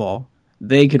run the ball.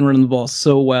 They can run the ball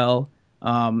so well.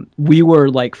 We were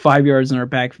like 5 yards in our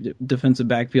defensive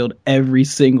backfield every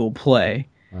single play.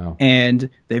 Wow. And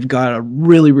they've got a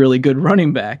really, really good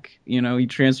running back. He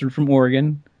transferred from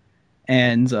Oregon,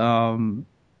 and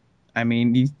I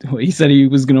mean, he said he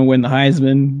was going to win the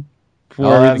Heisman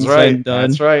before everything's said and done.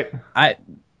 That's right.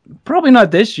 Probably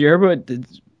not this year, but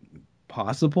it's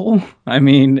possible. I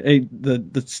mean,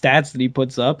 the stats that he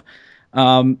puts up,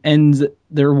 and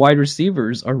their wide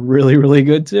receivers are really, really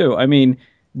good too. I mean,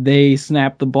 they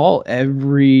snap the ball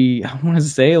every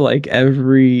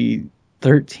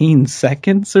 13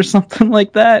 seconds or something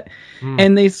like that,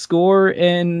 and they score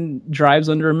in drives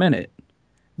under a minute.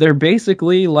 They're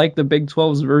basically like the Big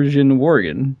 12's version of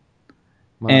Oregon.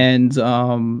 Wow.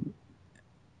 And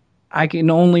I can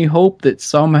only hope that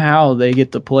somehow they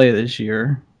get to play this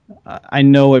year. I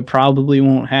know it probably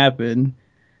won't happen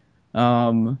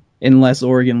unless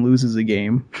Oregon loses a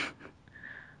game.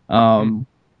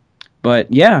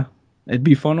 But yeah, it'd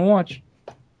be fun to watch.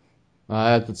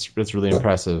 That's really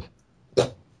impressive.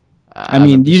 I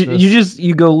mean,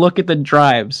 you go look at the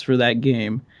drives for that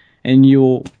game, and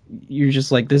you're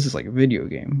just like, this is like a video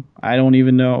game. I don't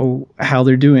even know how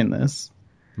they're doing this.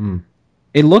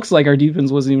 It looks like our defense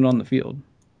wasn't even on the field.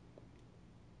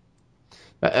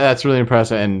 That's really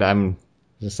impressive, and I'm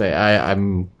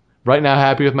right now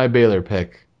happy with my Baylor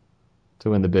pick to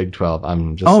win the Big 12.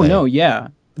 I'm just saying. No, yeah,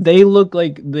 they look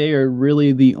like they are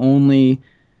really the only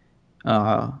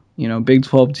Big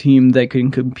 12 team that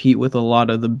can compete with a lot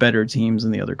of the better teams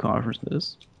in the other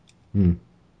conferences. We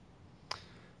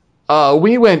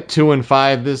went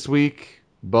 2-5 this week,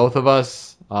 both of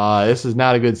us. This is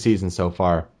not a good season so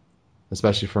far,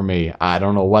 especially for me. I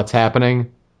don't know what's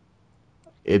happening.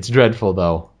 It's dreadful,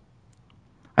 though.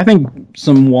 I think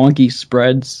some wonky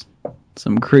spreads,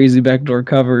 some crazy backdoor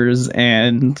covers,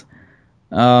 and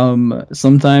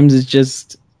sometimes it's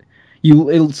just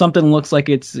something looks like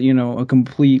it's a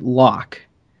complete lock,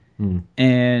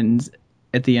 and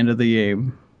at the end of the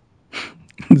game,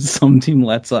 some team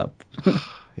lets up.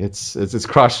 It's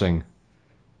crushing.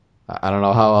 I don't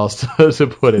know how else to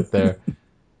put it there.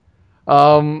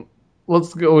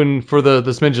 Let's go in for the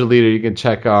Smidget Leader. You can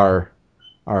check our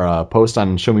post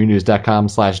on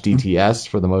showmenews.com/DTS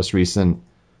for the most recent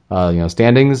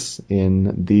standings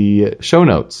in the show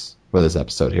notes for this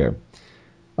episode here.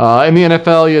 In the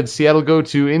NFL, you had Seattle go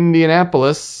to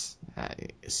Indianapolis.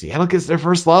 Seattle gets their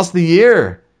first loss of the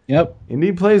year. Yep.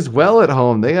 Indy plays well at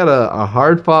home. They got a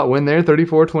hard-fought win there,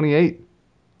 34-28.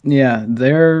 Yeah,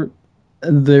 they're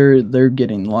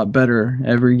getting a lot better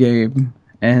every game,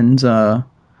 and they're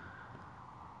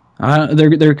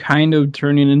kind of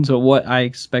turning into what I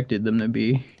expected them to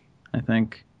be. I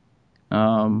think they're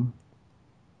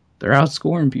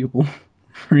outscoring people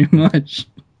pretty much.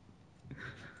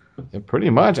 Yeah, pretty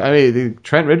much. I mean,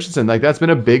 Trent Richardson, that's been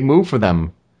a big move for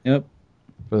them. Yep.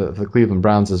 For the Cleveland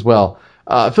Browns as well.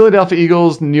 Philadelphia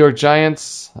Eagles, New York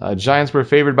Giants. Giants were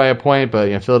favored by a point,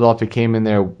 but Philadelphia came in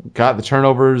there, got the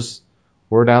turnovers,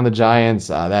 wore down the Giants.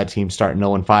 That team starting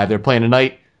 0-5. They're playing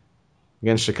tonight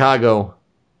against Chicago.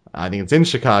 I think it's in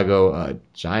Chicago.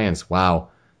 Giants, wow.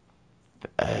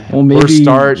 Well, maybe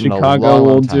Chicago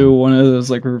will do one of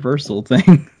those reversal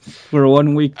things where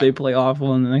 1 week they play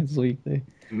awful and the next week they...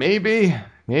 Maybe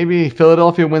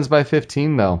Philadelphia wins by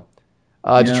 15 though.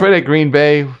 Detroit at Green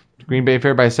Bay. Green Bay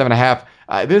favored by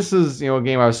 7.5. This is a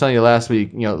game I was telling you last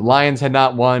week. Lions had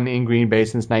not won in Green Bay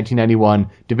since 1991.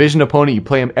 Division opponent, you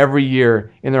play them every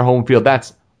year in their home field.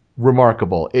 That's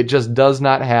remarkable. It just does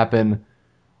not happen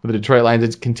with the Detroit Lions.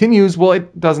 It continues. Well,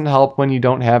 it doesn't help when you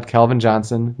don't have Calvin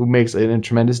Johnson, who makes a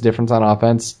tremendous difference on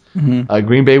offense.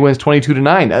 Green Bay wins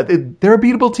 22-9. They're a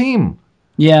beatable team.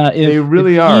 Yeah, they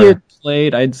really are. If he had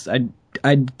played,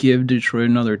 I'd give Detroit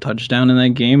another touchdown in that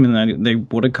game, and they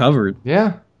would have covered.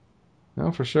 Yeah,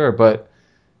 no, for sure. But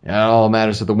it all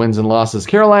matters with the wins and losses.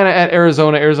 Carolina at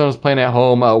Arizona. Arizona's playing at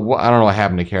home. I don't know what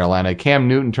happened to Carolina. Cam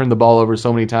Newton turned the ball over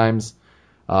so many times,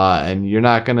 and you're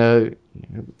not gonna.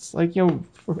 It's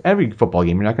for every football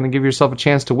game, you're not gonna give yourself a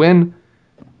chance to win.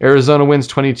 Arizona wins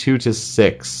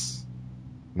 22-6.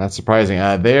 Not surprising.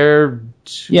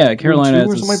 Carolina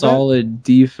has a solid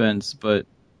defense, but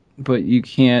you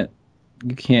can't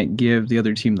give the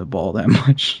other team the ball that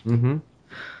much.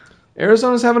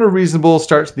 Arizona's having a reasonable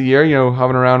start to the year,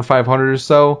 hovering around 500 or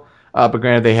so. But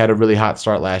granted, they had a really hot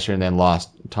start last year and then lost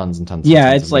tons and tons. Yeah,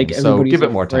 and tons it's like games. So give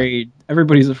it more time.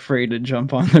 Everybody's afraid to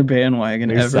jump on their bandwagon.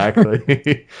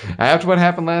 Exactly. After what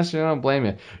happened last year, I don't blame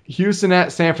you. Houston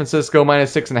at San Francisco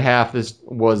 -6.5. This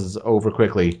was over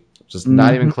quickly. Just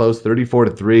not even close.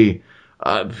 34-3.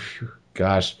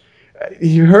 Gosh.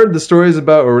 You heard the stories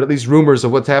about, or at least rumors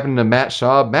of what's happening to Matt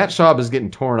Schaub. Matt Schaub is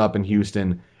getting torn up in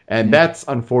Houston, and that's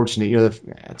unfortunate.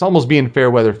 It's almost being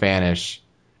fair weather fanish.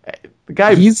 The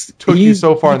guy took you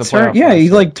so far in the playoffs. Yeah, he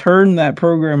turned that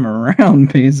program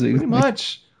around basically. Pretty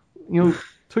much.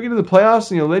 Took you to the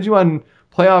playoffs, led you on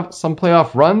some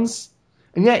playoff runs,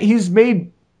 and yet he's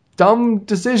made dumb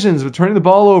decisions with turning the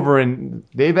ball over, and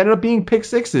they've ended up being pick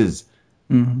sixes.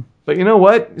 But you know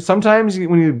what? Sometimes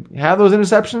when you have those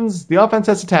interceptions, the offense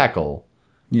has to tackle.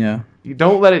 Yeah. You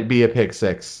don't let it be a pick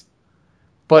six.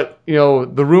 But,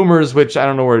 the rumors, which I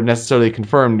don't know were necessarily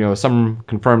confirmed, some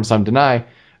confirm, some deny,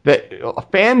 that a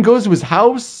fan goes to his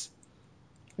house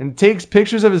and takes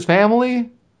pictures of his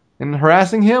family and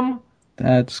harassing him?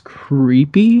 That's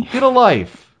creepy. Get a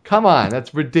life. Come on,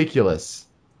 that's ridiculous.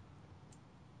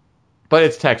 But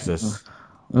it's Texas.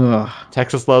 Ugh.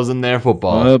 Texas loves in their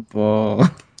football. Football.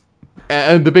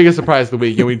 And the biggest surprise of the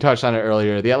week, we touched on it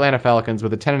earlier, the Atlanta Falcons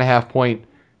with a 10.5 point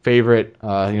favorite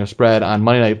spread on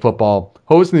Monday Night Football,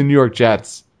 hosting the New York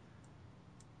Jets.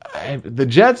 The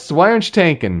Jets, why aren't you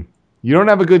tanking? You don't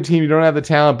have a good team, you don't have the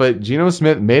talent, but Geno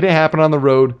Smith made it happen on the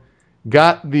road,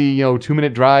 got the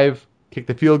 2-minute drive, kicked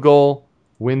the field goal,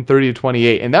 win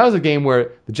 30-28. And that was a game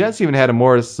where the Jets even had a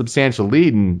more substantial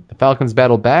lead, and the Falcons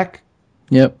battled back.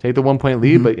 Yep. Take the 1-point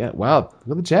lead, but yeah, wow,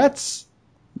 look at the Jets.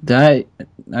 I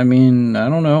don't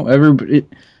know. Everybody,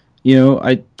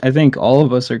 I think all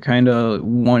of us are kind of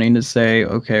wanting to say,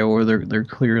 okay, well, they're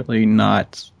clearly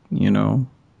not,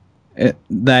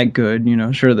 that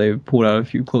good. Sure, they've pulled out a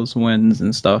few close wins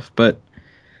and stuff, but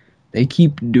they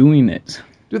keep doing it.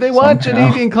 Do they want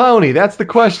somehow. Jadeveon Clowney? That's the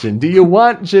question. Do you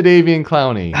want Jadeveon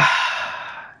Clowney?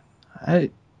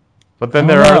 But then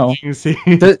there are things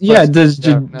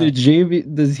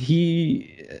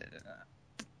he...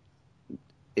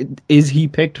 Is he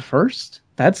picked first?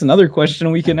 That's another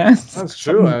question we can ask. That's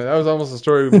true. That was almost a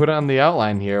story we put on the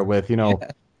outline here with,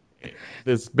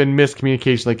 there's been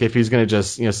miscommunication, like if he's going to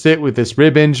just, sit with this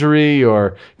rib injury,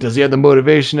 or does he have the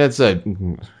motivation? That's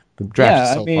the draft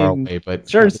is so far away. But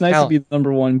sure, it's nice to be the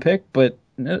number one pick, but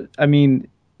I mean,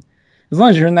 as long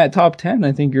as you're in that top 10,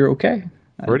 I think you're okay.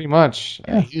 Pretty much.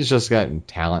 Yeah. He's just gotten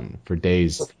talent for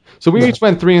days. So we each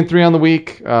went 3-3 on the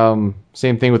week.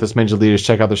 Same thing with the Men's Leaders.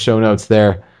 Check out the show notes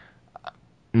there.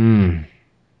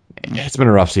 It's been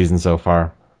a rough season so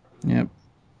far. Yep.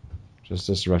 Just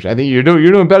a rush. I think you're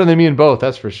doing better than me in both.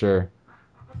 That's for sure.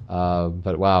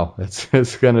 But wow,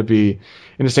 it's going to be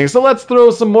interesting. So let's throw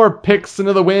some more picks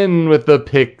into the wind with the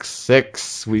pick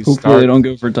six. Hopefully they don't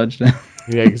go for a touchdown.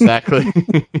 Yeah, exactly.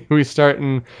 We start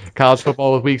in college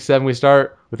football with week 7. We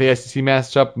start with the SEC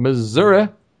matchup, Missouri.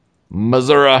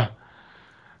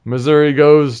 Missouri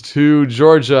goes to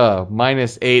Georgia,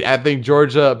 -8. I think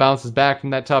Georgia bounces back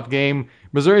from that tough game.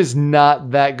 Missouri is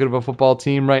not that good of a football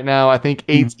team right now. I think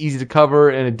 8's easy to cover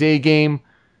in a day game.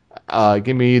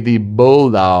 Give me the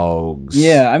Bulldogs.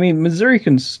 Yeah, I mean, Missouri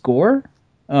can score,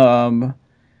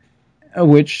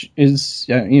 which is,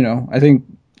 I think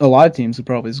a lot of teams would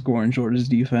probably score in Georgia's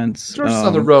defense. Georgia's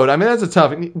on the road. I mean, that's a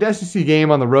tough the SEC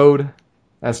game on the road.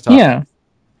 That's tough. Yeah,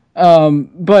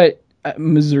 but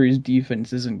Missouri's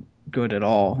defense isn't good at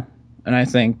all, and I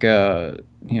think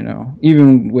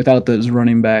even without those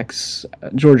running backs,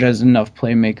 Georgia has enough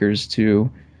playmakers to,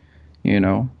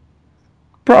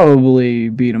 probably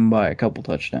beat them by a couple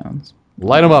touchdowns.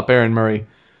 Light them up, Aaron Murray.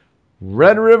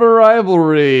 Red River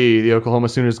rivalry. The Oklahoma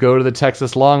Sooners go to the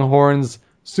Texas Longhorns.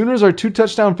 Sooners are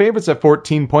 2-touchdown favorites at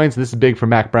 14 points. This is big for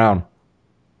Mac Brown.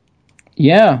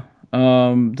 Yeah.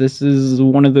 This is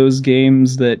one of those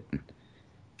games that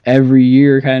every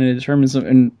year kind of determines something.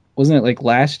 And wasn't it like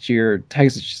last year,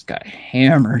 Texas just got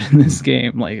hammered in this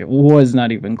game? Like, it was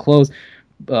not even close.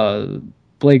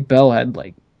 Blake Bell had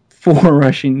like 4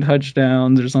 rushing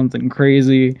touchdowns or something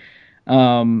crazy.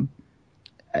 Texas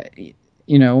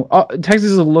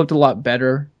has looked a lot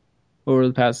better over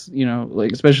the past,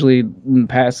 especially in the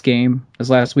past game. This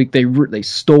last week, they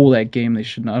stole that game. They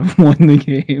should not have won the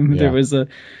game. Yeah.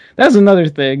 That's another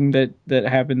thing that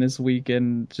happened this week,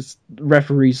 and just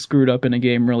referees screwed up in a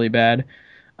game really bad.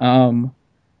 And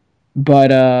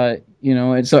so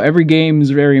every game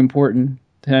is very important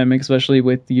to him, especially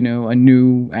with, a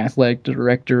new athletic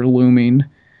director looming.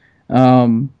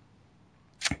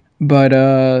 But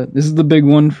this is the big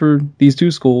one for these two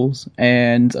schools,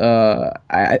 and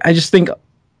I just think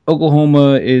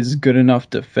Oklahoma is good enough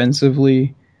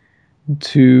defensively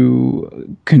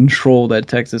to control that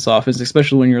Texas offense,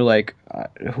 especially when you're like,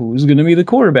 who's going to be the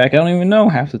quarterback? I don't even know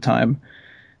half the time.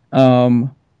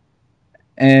 And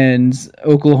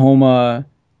Oklahoma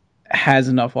has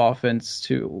enough offense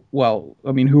to, who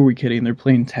are we kidding? They're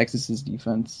playing Texas's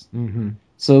defense. Mm-hmm.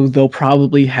 So they'll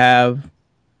probably have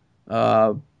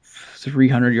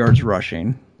 300 yards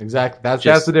rushing. Exactly.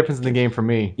 That's the difference in the game for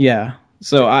me. Yeah.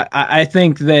 So I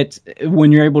think that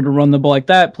when you're able to run the ball like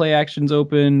that, play action's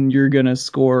open, you're going to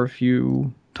score a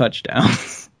few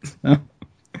touchdowns.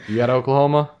 You got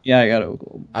Oklahoma? Yeah, I got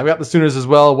Oklahoma. I've got the Sooners as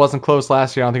well. It wasn't close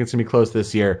last year. I don't think it's going to be close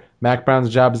this year. Mac Brown's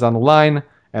job is on the line,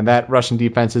 and that rushing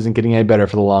defense isn't getting any better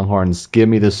for the Longhorns. Give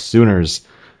me the Sooners.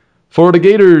 Florida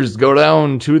Gators go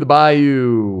down to the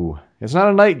Bayou. It's not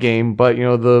a night game, but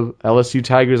the LSU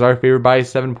Tigers are favored by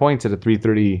 7 points at a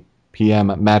 3:30 p.m.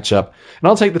 matchup, and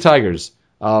I'll take the Tigers.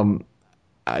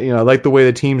 I like the way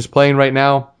the team's playing right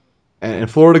now. And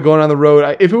Florida going on the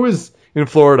road, if it was in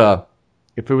Florida,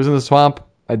 if it was in the Swamp,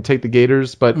 I'd take the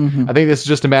Gators. But I think this is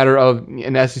just a matter of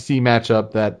an SEC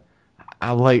matchup that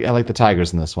I like the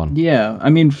Tigers in this one. Yeah, I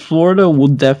mean, Florida will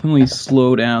definitely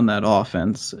slow down that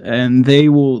offense, and they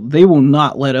will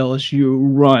not let LSU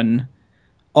run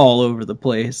all over the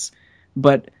place.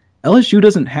 But LSU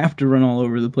doesn't have to run all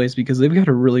over the place because they've got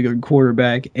a really good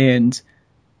quarterback and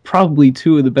probably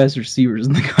two of the best receivers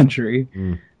in the country.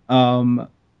 And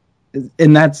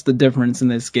that's the difference in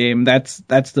this game. That's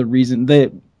the reason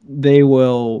that they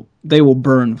will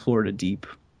burn Florida deep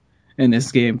in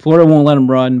this game. Florida won't let them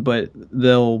run, but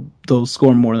they'll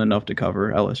score more than enough to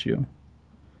cover LSU.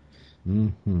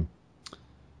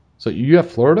 So you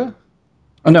have Florida?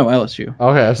 Oh no, LSU.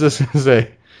 Okay, I was just gonna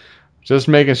say, just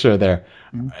making sure there.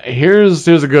 Here's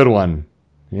a good one.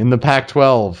 In the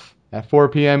Pac-12 at 4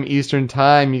 p.m. Eastern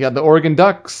Time, you got the Oregon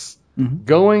Ducks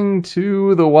going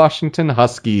to the Washington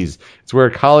Huskies. It's where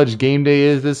College Game Day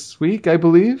is this week, I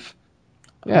believe.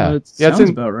 Yeah, sounds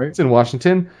about right. It's in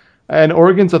Washington. And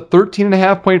Oregon's a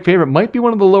 13.5-point favorite. Might be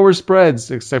one of the lower spreads,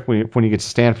 except when you get to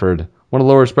Stanford. One of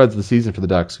the lower spreads of the season for the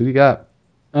Ducks. Who do you got?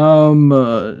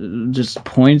 Just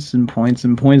points and points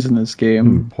and points in this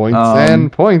game. Points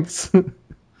and points.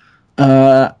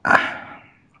 Again,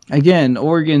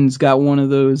 Oregon's got one of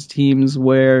those teams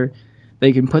where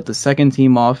they can put the second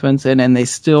team offense in, and they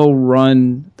still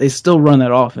run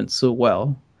that offense so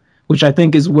well, which I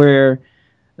think is where,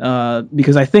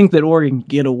 because I think that Oregon can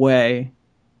get away.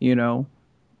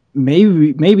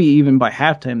 Maybe even by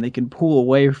halftime they can pull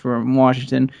away from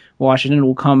Washington. Washington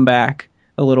will come back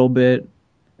a little bit,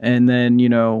 and then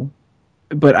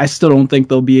but I still don't think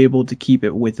they'll be able to keep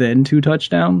it within 2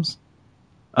 touchdowns.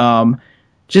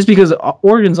 Just because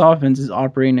Oregon's offense is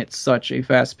operating at such a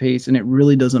fast pace, and it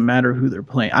really doesn't matter who they're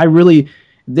playing.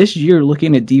 This year,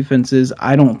 looking at defenses,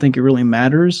 I don't think it really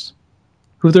matters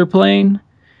who they're playing.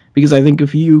 Because I think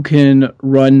if you can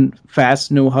run fast,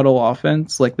 no-huddle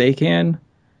offense like they can,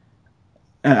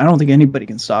 I don't think anybody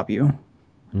can stop you.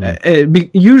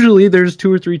 Usually there's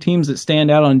 2 or 3 teams that stand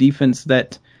out on defense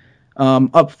that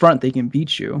up front they can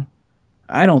beat you.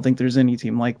 I don't think there's any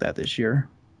team like that this year.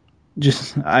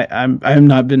 I have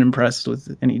not been impressed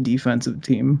with any defensive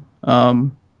team.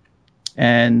 And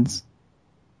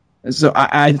so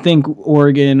I think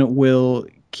Oregon will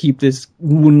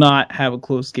not have a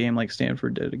close game like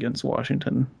Stanford did against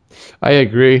Washington. I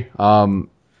agree.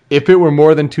 If it were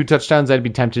more than 2 touchdowns, I'd be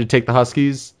tempted to take the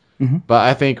Huskies. But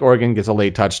I think Oregon gets a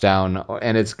late touchdown,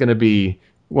 and it's going to be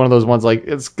one of those ones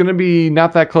it's going to be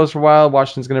not that close for a while.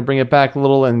 Washington's going to bring it back a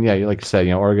little, and yeah, like you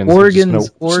said, Oregon's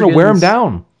just going to wear them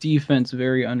down. Defense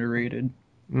very underrated.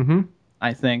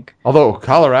 I think. Although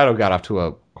Colorado got off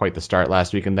to quite the start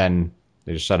last week, and then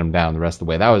they just shut them down the rest of the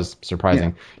way. That was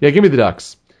surprising. Yeah, give me the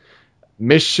Ducks.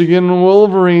 Michigan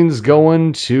Wolverines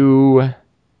going to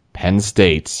Penn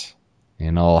State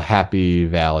in old Happy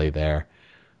Valley there.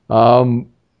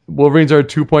 Wolverines are a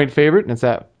 2-point favorite, and it's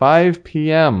at 5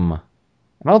 p.m.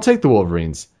 And I'll take the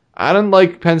Wolverines. I didn't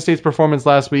like Penn State's performance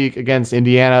last week against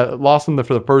Indiana. Lost them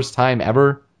for the first time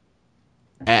ever.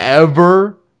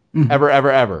 Ever.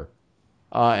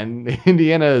 And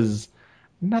Indiana is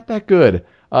not that good.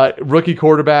 Rookie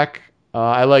quarterback.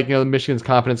 I like Michigan's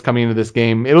confidence coming into this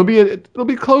game. It'll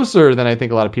be closer than I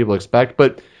think a lot of people expect,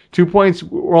 but 2 points.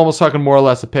 We're almost talking more or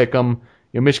less a pick 'em.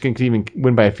 Michigan could even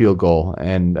win by a field goal,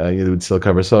 and it would still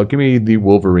cover. So give me the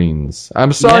Wolverines.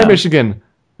 I'm sorry, Michigan.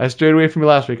 I strayed away from you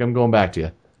last week. I'm going back to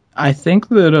you. I think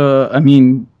that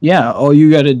all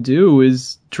you got to do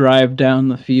is drive down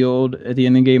the field at the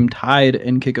end of the game tied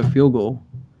and kick a field goal,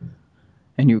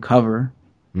 and you cover.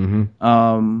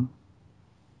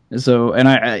 So, and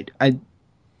I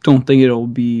don't think it'll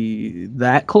be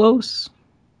that close.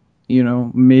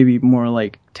 Maybe more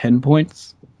like 10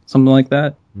 points, something like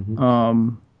that.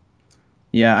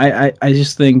 I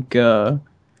just think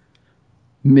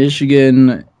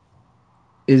Michigan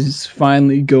is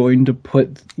finally going to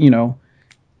put,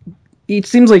 it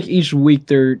seems like each week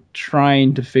they're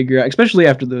trying to figure out, especially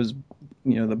after those,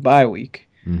 the bye week,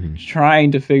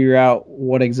 trying to figure out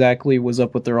what exactly was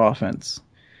up with their offense.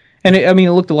 And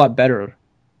it looked a lot better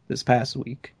this past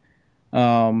week.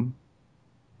 And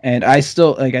I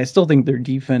still think their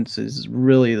defense is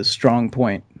really the strong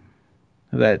point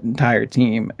of that entire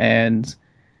team. And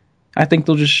I think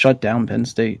they'll just shut down Penn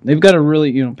State. They've got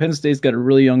Penn State's got a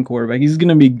really young quarterback. He's going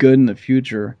to be good in the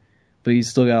future, but he's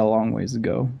still got a long ways to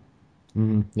go.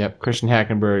 Yep, Christian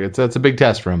Hackenberg. It's a big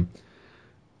test for him.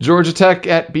 Georgia Tech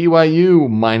at BYU,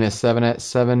 -7 at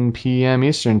 7 p.m.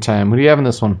 Eastern Time. Who do you have in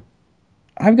this one?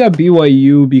 I've got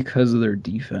BYU because of their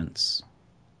defense.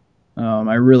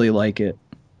 I really like it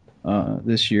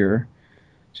this year.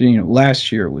 So,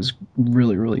 last year was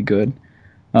really, really good.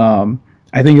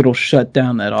 I think it'll shut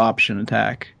down that option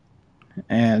attack.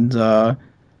 And,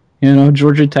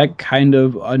 Georgia Tech kind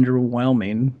of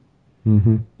underwhelming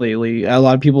lately. A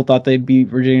lot of people thought they'd beat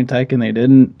Virginia Tech, and they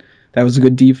didn't. That was a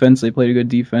good defense. They played a good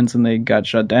defense, and they got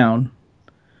shut down.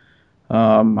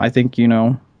 I think,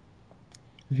 if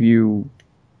you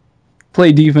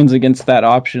play defense against that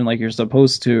option like you're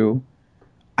supposed to,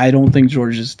 I don't think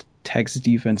Georgia Tech's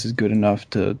defense is good enough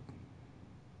to,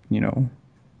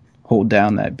 hold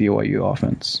down that BYU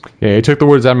offense. Yeah, you took the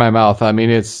words out of my mouth. I mean,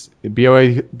 it's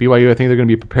BYU. I think they're going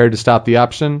to be prepared to stop the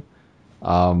option.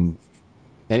 And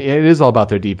it is all about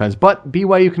their defense. But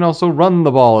BYU can also run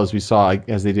the ball, as we saw,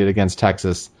 as they did against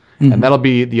Texas. And that'll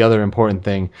be the other important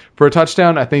thing. For a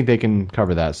touchdown, I think they can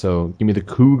cover that. So give me the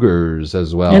Cougars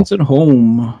as well. And it's at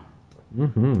home.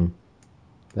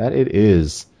 That it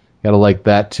is. Gotta like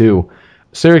that, too.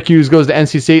 Syracuse goes to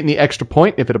NC State in the extra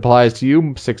point, if it applies to you.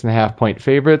 6.5-point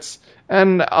favorites.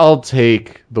 And I'll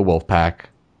take the Wolfpack.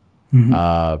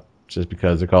 Just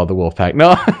because they're called the Wolfpack.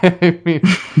 No, I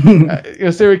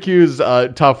mean, Syracuse,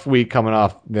 tough week coming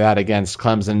off that against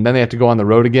Clemson. Then they have to go on the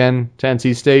road again to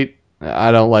NC State.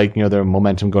 I don't like, their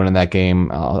momentum going in that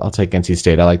game. I'll take NC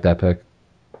State. I like that pick.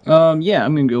 Yeah,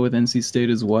 I'm going to go with NC State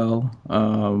as well.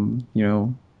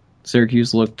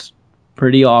 Syracuse looked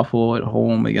pretty awful at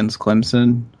home against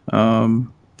Clemson. And,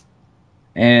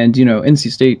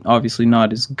 NC State obviously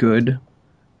not as good,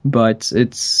 but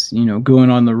it's, going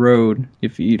on the road.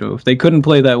 If they couldn't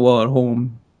play that well at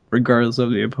home, regardless of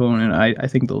the opponent, I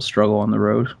think they'll struggle on the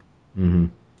road.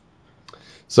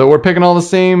 So we're picking all the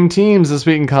same teams this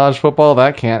week in college football.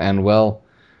 That can't end well.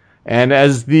 And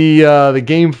as the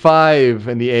Game 5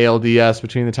 in the ALDS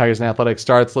between the Tigers and Athletics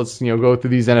starts, let's go through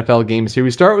these NFL games here.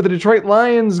 We start with the Detroit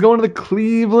Lions going to the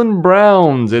Cleveland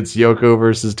Browns. It's Yoko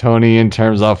versus Tony in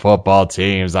terms of football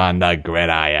teams on the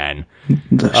gridiron.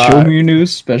 The Show Me Your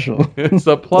News special. It's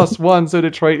a +1, so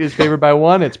Detroit is favored by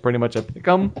 1. It's pretty much a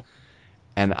pick'em.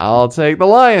 And I'll take the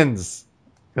Lions.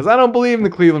 Because I don't believe in the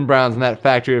Cleveland Browns and that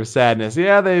factory of sadness.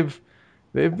 Yeah, they've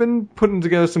been putting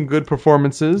together some good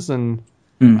performances, and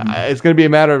it's going to be a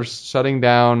matter of shutting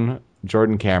down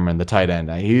Jordan Cameron, the tight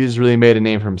end. He's really made a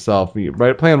name for himself, playing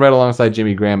right alongside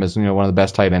Jimmy Graham as one of the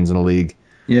best tight ends in the league.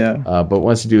 Yeah. But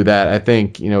once you do that, I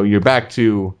think you're back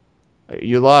to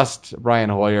you lost Brian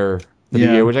Hoyer for the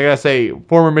year, which I gotta say,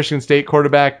 former Michigan State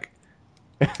quarterback.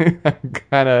 I'm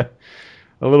kind of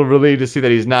a little relieved to see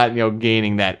that he's not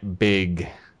gaining that big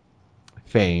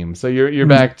fame. So you're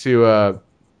back to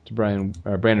Brandon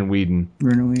Weeden.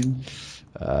 Brandon Weeden.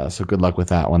 So good luck with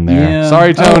that one there. Yeah.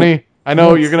 Sorry, Tony. I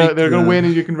know they're gonna win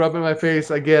and you can rub it in my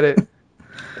face. I get it.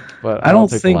 But I don't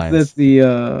think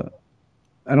that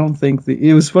I don't think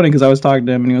it was funny because I was talking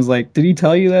to him and he was like, "Did he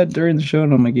tell you that during the show?"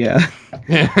 And I'm like, "Yeah."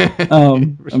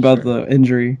 About the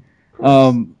injury.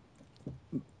 I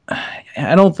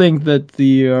don't think that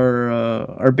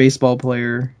our baseball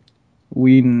player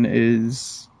Whedon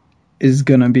is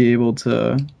gonna be able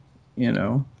to,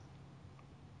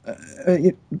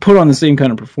 put on the same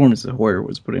kind of performance that Hoyer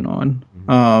was putting on.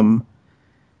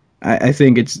 I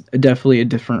think it's definitely a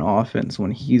different offense when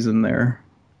he's in there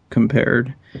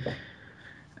comparatively.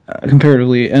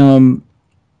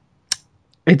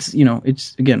 It's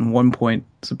again 1 point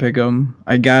to pick 'em.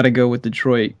 I gotta go with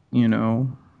Detroit.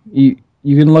 You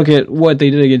can look at what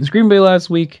they did against Green Bay last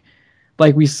week.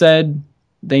 Like we said,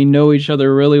 they know each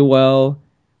other really well.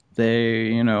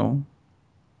 They,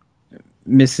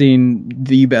 missing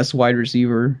the best wide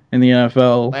receiver in the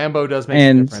NFL. Lambeau does make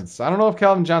a difference. I don't know if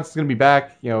Calvin Johnson's going to be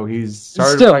back. He's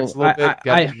started to practice a little bit.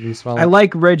 I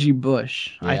like Reggie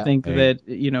Bush. Yeah, I think that,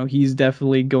 he's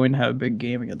definitely going to have a big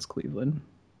game against Cleveland.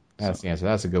 That's the answer.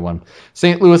 That's a good one.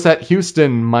 St. Louis at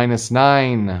Houston,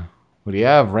 -9. What do you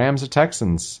have? Rams or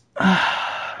Texans?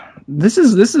 This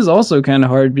is also kind of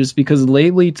hard just because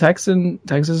lately Texas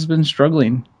has been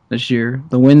struggling this year.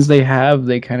 The wins they have,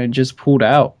 they kind of just pulled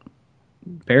out.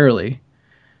 Barely.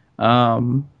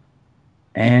 And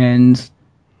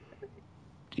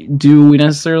do we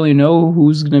necessarily know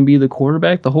who's going to be the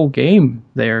quarterback the whole game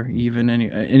there even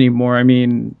anymore? I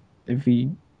mean, if he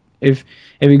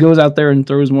goes out there and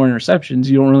throws more interceptions,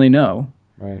 you don't really know.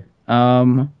 Right.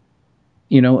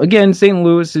 Again, St.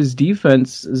 Louis's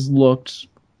defense has looked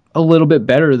a little bit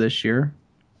better this year.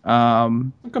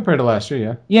 Compared to last year,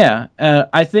 yeah. Yeah.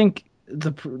 I think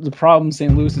the problem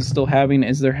St. Louis is still having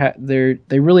is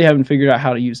they really haven't figured out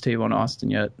how to use Tavon Austin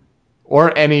yet,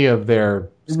 or any of their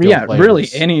players. Really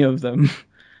any of them.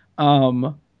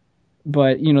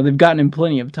 But they've gotten him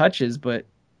plenty of touches, but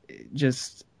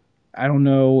just I don't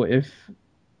know if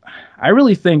I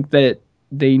really think that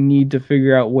they need to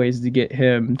figure out ways to get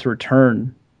him to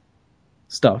return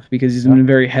stuff because he's been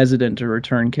very hesitant to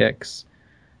return kicks.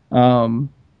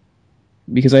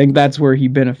 Because I think that's where he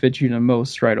benefits you the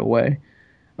most right away.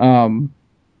 I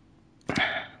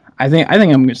think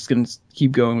I'm just going to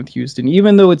keep going with Houston,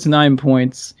 even though it's 9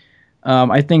 points.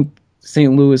 I think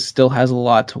St. Louis still has a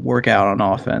lot to work out on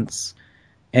offense,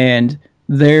 and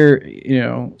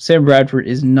Sam Bradford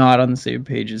is not on the same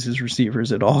page as his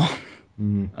receivers at all.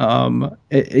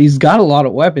 He's got a lot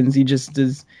of weapons. He just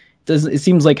does. It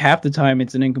seems like half the time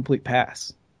it's an incomplete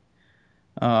pass.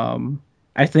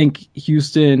 I think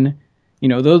Houston,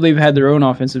 though they've had their own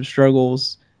offensive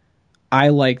struggles, I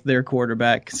like their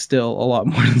quarterback still a lot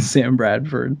more than Sam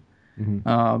Bradford.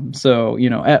 So,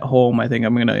 at home, I think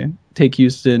I'm going to take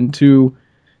Houston to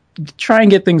try and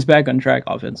get things back on track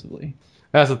offensively.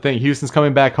 That's the thing. Houston's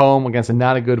coming back home against a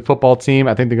not a good football team.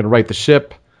 I think they're going to right the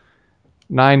ship.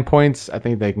 9 points. I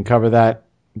think they can cover that.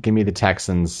 Give me the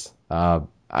Texans. I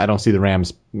don't see the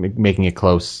Rams making it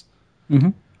close.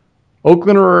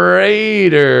 Oakland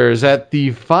Raiders at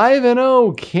the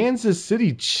 5-0 Kansas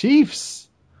City Chiefs.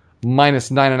 Minus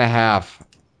 9.5.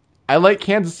 I like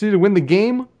Kansas City to win the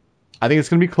game. I think it's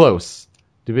going to be close.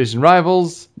 Division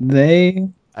rivals.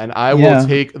 And I will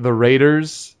take the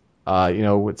Raiders.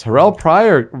 With Terrell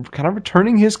Pryor kind of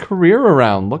returning his career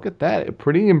around. Look at that. A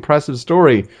pretty impressive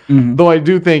story. Though I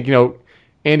do think,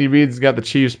 Andy Reid's got the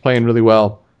Chiefs playing really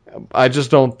well. I just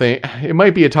don't think... It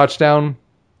might be a touchdown.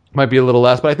 Might be a little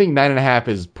less. But I think 9.5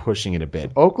 is pushing it a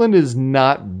bit. Oakland is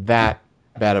not that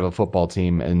bad of a football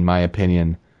team, in my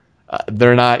opinion.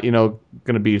 They're not, going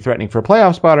to be threatening for a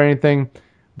playoff spot or anything.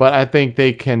 But I think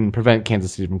they can prevent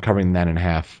Kansas City from covering the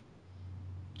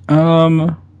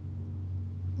 9.5.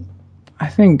 I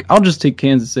think I'll just take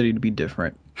Kansas City to be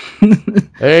different.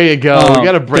 There you go. We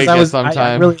got to break it sometime.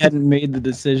 I really hadn't made the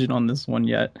decision on this one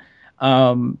yet.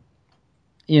 I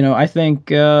think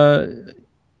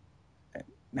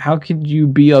how could you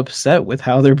be upset with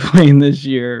how they're playing this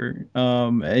year?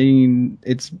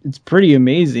 It's pretty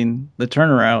amazing, the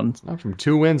turnaround. From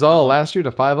 2 wins all last year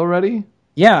to 5 already?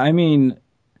 Yeah,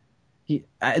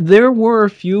 there were a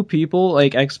few people,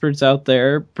 like experts out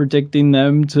there, predicting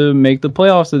them to make the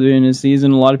playoffs at the end of the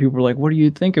season. A lot of people were like, "What are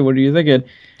you thinking? What are you thinking?"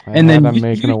 And then I'm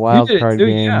making a wild card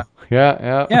game.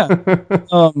 Yeah.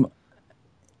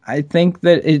 I think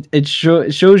that it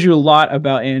shows you a lot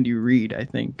about Andy Reid. I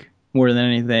think more than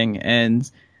anything,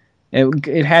 and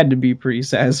it had to be pretty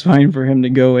satisfying for him to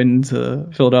go into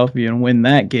Philadelphia and win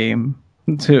that game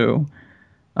too.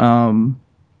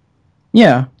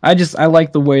 Yeah, I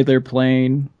like the way they're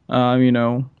playing.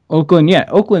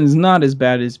 Oakland's not as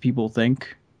bad as people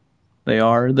think they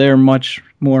are. They're much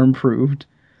more improved.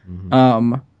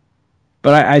 But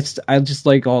I just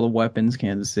like all the weapons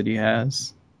Kansas City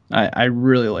has. I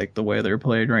really like the way they're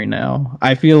played right now.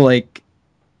 I feel like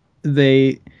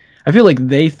they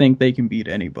think they can beat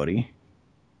anybody.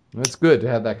 It's good to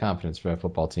have that confidence for a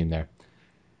football team there.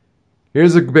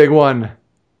 Here's a big one.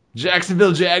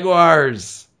 Jacksonville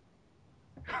Jaguars.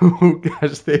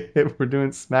 Gosh, they were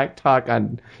doing smack talk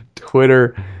on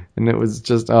Twitter, and it was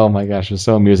just, oh my gosh, it was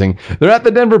so amusing. They're at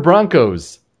the Denver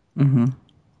Broncos.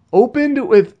 Opened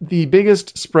with the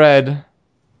biggest spread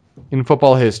in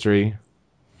football history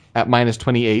at minus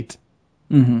 28.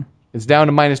 It's down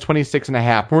to minus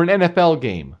 26.5 for an NFL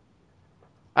game.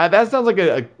 That sounds like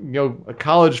a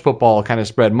college football kind of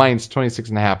spread, minus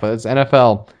 26.5, but it's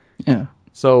NFL. Yeah.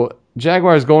 So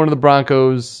Jaguars going to the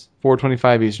Broncos.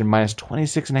 4:25 Eastern, minus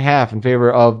 26.5 in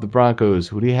favor of the Broncos.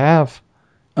 Who do you have?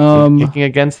 Kicking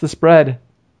against the spread.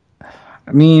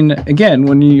 Again,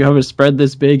 when you have a spread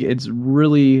this big, it's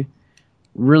really,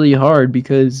 really hard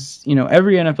because,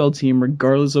 every NFL team,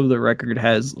 regardless of their record,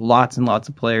 has lots and lots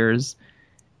of players,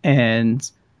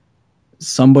 and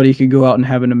somebody could go out and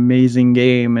have an amazing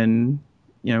game and,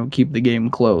 keep the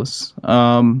game close.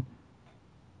 I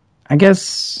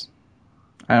guess...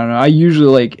 I don't know. I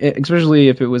usually especially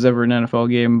if it was ever an NFL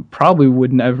game, probably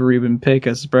would never even pick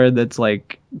a spread that's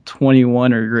like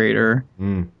 21 or greater.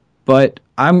 But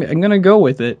I'm gonna go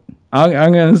with it.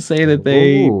 I'm gonna say that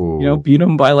they beat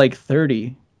them by like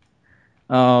 30.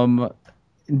 Denver.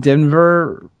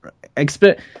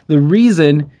 The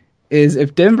reason is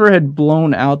if Denver had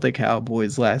blown out the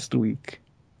Cowboys last week,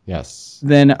 yes,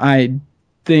 then I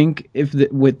think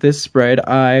with this spread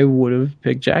I would have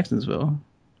picked Jacksonville.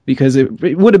 Because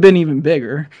it would have been even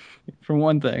bigger, for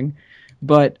one thing.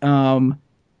 But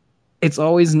it's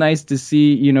always nice to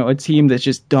see, a team that's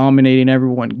just dominating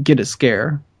everyone get a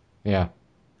scare. Yeah.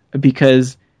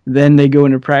 Because then they go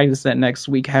into practice that next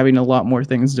week having a lot more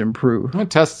things to improve. It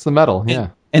tests the metal, yeah.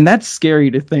 And that's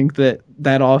scary to think that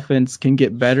offense can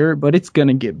get better, but it's going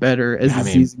to get better as the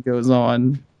season goes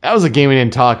on. That was a game we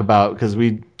didn't talk about because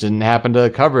we didn't happen to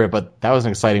cover it, but that was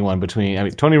an exciting one Tony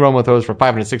Romo throws for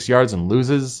 506 yards and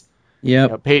loses.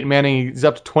 Yep. Peyton Manning, he's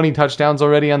up to 20 touchdowns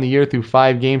already on the year through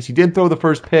 5 games. He did throw the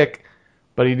first pick,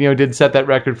 but he did set that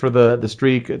record for the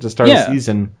streak to start the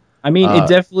season. I mean, it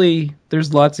definitely,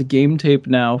 there's lots of game tape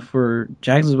now for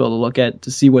Jacksonville to look at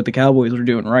to see what the Cowboys are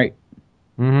doing right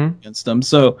against them.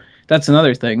 So that's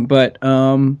another thing. But I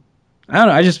don't know.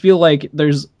 I just feel like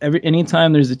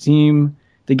anytime there's a team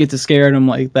that gets to scare them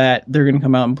like that, they're going to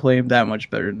come out and play that much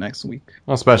better next week.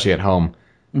 Well, especially at home.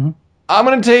 Mm-hmm. I'm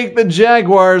going to take the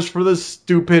Jaguars for the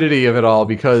stupidity of it all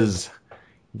because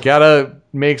you got to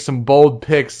make some bold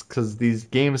picks because these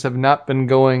games have not been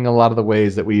going a lot of the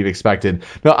ways that we've expected.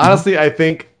 No, honestly, I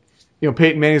think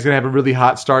Peyton Manning is going to have a really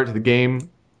hot start to the game.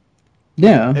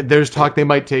 Yeah. There's talk they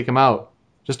might take him out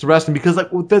just to rest him because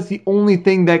that's the only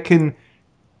thing that can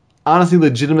honestly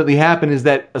legitimately happen is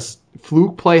that a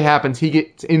fluke play happens, he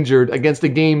gets injured against a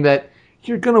game that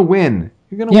you're going to win.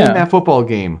 You're going to win that football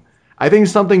game. I think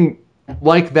something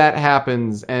like that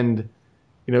happens and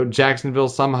Jacksonville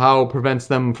somehow prevents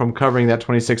them from covering that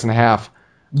 26.5.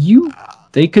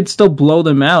 They could still blow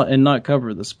them out and not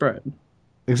cover the spread.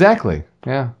 Exactly.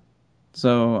 Yeah.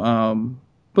 So,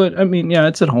 but I mean,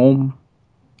 it's at home.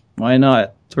 Why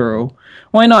not throw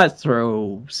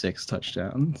 6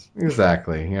 touchdowns?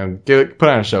 Exactly. Put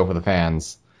on a show for the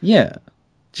fans. Yeah.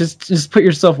 Just put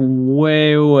yourself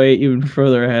way, way even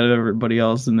further ahead of everybody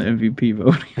else in the MVP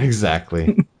voting.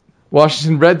 Exactly.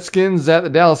 Washington Redskins at the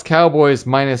Dallas Cowboys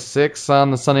 -6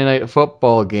 on the Sunday Night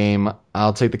Football game.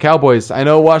 I'll take the Cowboys. I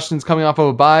know Washington's coming off of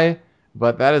a bye,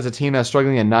 but that is a team that's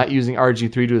struggling and not using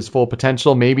RG3 to his full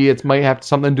potential. Maybe it might have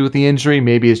something to do with the injury.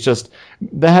 Maybe it's just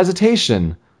the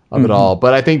hesitation of it all.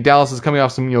 But I think Dallas is coming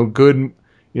off some good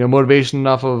motivation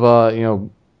off of off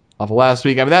of last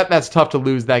week. I mean that's tough to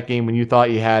lose that game when you thought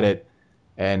you had it,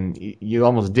 and you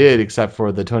almost did, except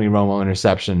for the Tony Romo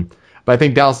interception. But I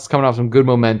think Dallas is coming off some good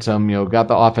momentum, got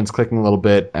the offense clicking a little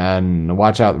bit, and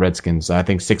watch out the Redskins. I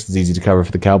think 6 is easy to cover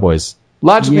for the Cowboys.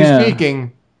 Logically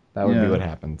speaking, that would be what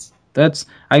happens.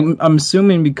 I'm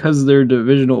assuming because they're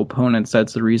divisional opponents,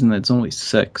 that's the reason that it's only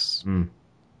 6.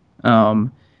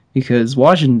 Because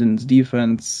Washington's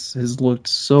defense has looked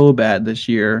so bad this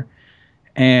year,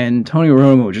 and Tony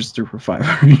Romo just threw for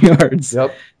 500 yards.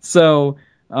 Yep. So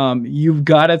you've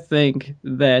got to think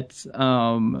that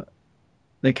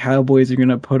the Cowboys are going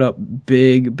to put up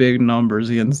big, big numbers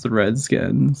against the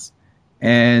Redskins.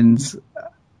 And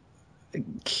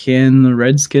can the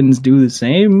Redskins do the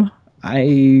same?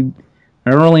 I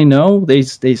don't really know. They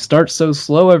start so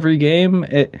slow every game.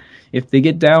 If they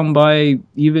get down by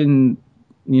even,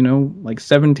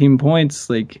 17 points,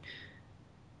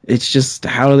 it's just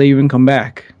how do they even come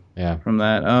back from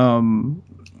that?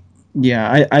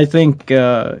 I think,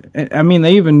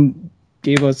 they even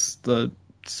gave us the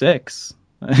 6.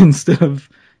 Instead of,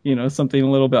 something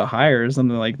a little bit higher or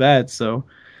something like that. So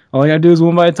all I got to do is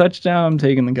win by a touchdown. I'm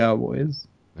taking the Cowboys.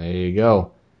 There you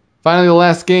go. Finally, the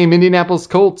last game, Indianapolis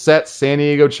Colts at San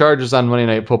Diego Chargers on Monday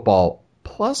Night Football.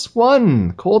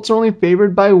 +1. Colts are only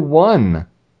favored by 1.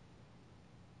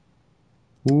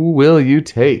 Who will you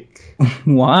take?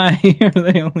 Why are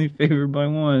they only favored by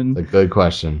 1? That's a good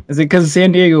question. Is it because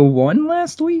San Diego won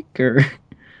last week? Or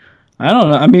I don't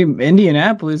know. I mean,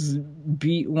 Indianapolis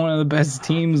beat one of the best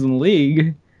teams in the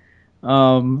league.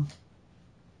 I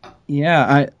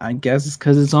guess it's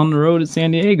because it's on the road at San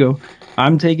Diego.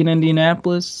 I'm taking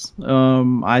Indianapolis.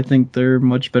 I think they're a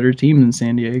much better team than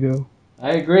San Diego.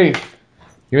 I agree. Give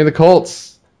me the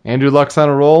Colts. Andrew Luck's on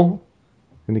a roll.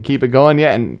 Going to keep it going.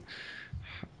 Yeah, and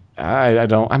I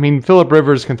don't. I mean, Phillip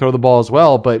Rivers can throw the ball as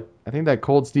well, but I think that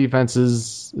Colts defense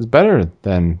is better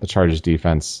than the Chargers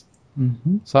defense.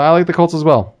 Mm-hmm. So I like the Colts as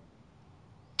well.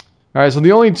 All right, so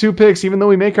the only 2 picks, even though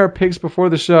we make our picks before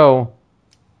the show,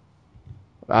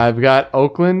 I've got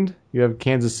Oakland, you have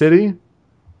Kansas City,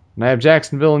 and I have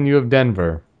Jacksonville, and you have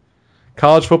Denver.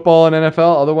 College football and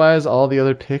NFL, otherwise all the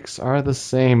other picks are the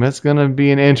same. It's going to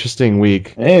be an interesting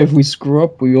week. Hey, if we screw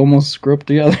up, we almost screw up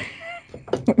together.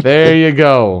 There you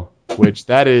go, which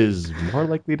that is more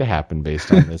likely to happen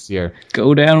based on this year.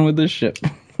 Go down with the ship.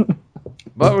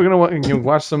 But we're going to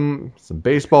watch some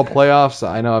baseball playoffs.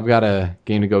 I know I've got a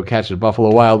game to go catch at Buffalo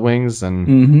Wild Wings,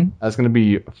 and that's going to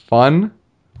be fun.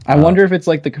 I wonder if it's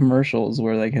like the commercials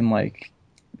where they can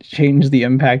change the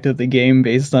impact of the game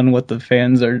based on what the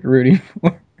fans are rooting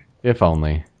for. If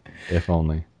only.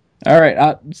 All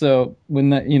right. So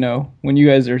when when you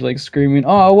guys are screaming,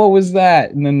 "Oh, what was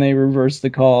that?" and then they reverse the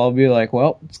call, I'll be like,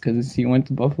 "Well, it's because he went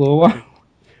to Buffalo Wild."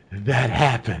 that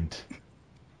happened.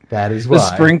 That is why.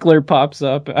 The sprinkler pops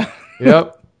up.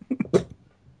 Yep.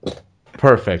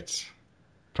 Perfect.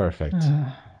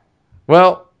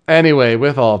 Well, anyway,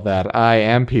 with all of that, I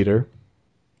am Peter.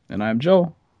 And I'm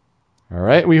Joe. All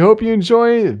right, we hope you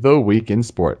enjoy the week in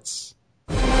sports.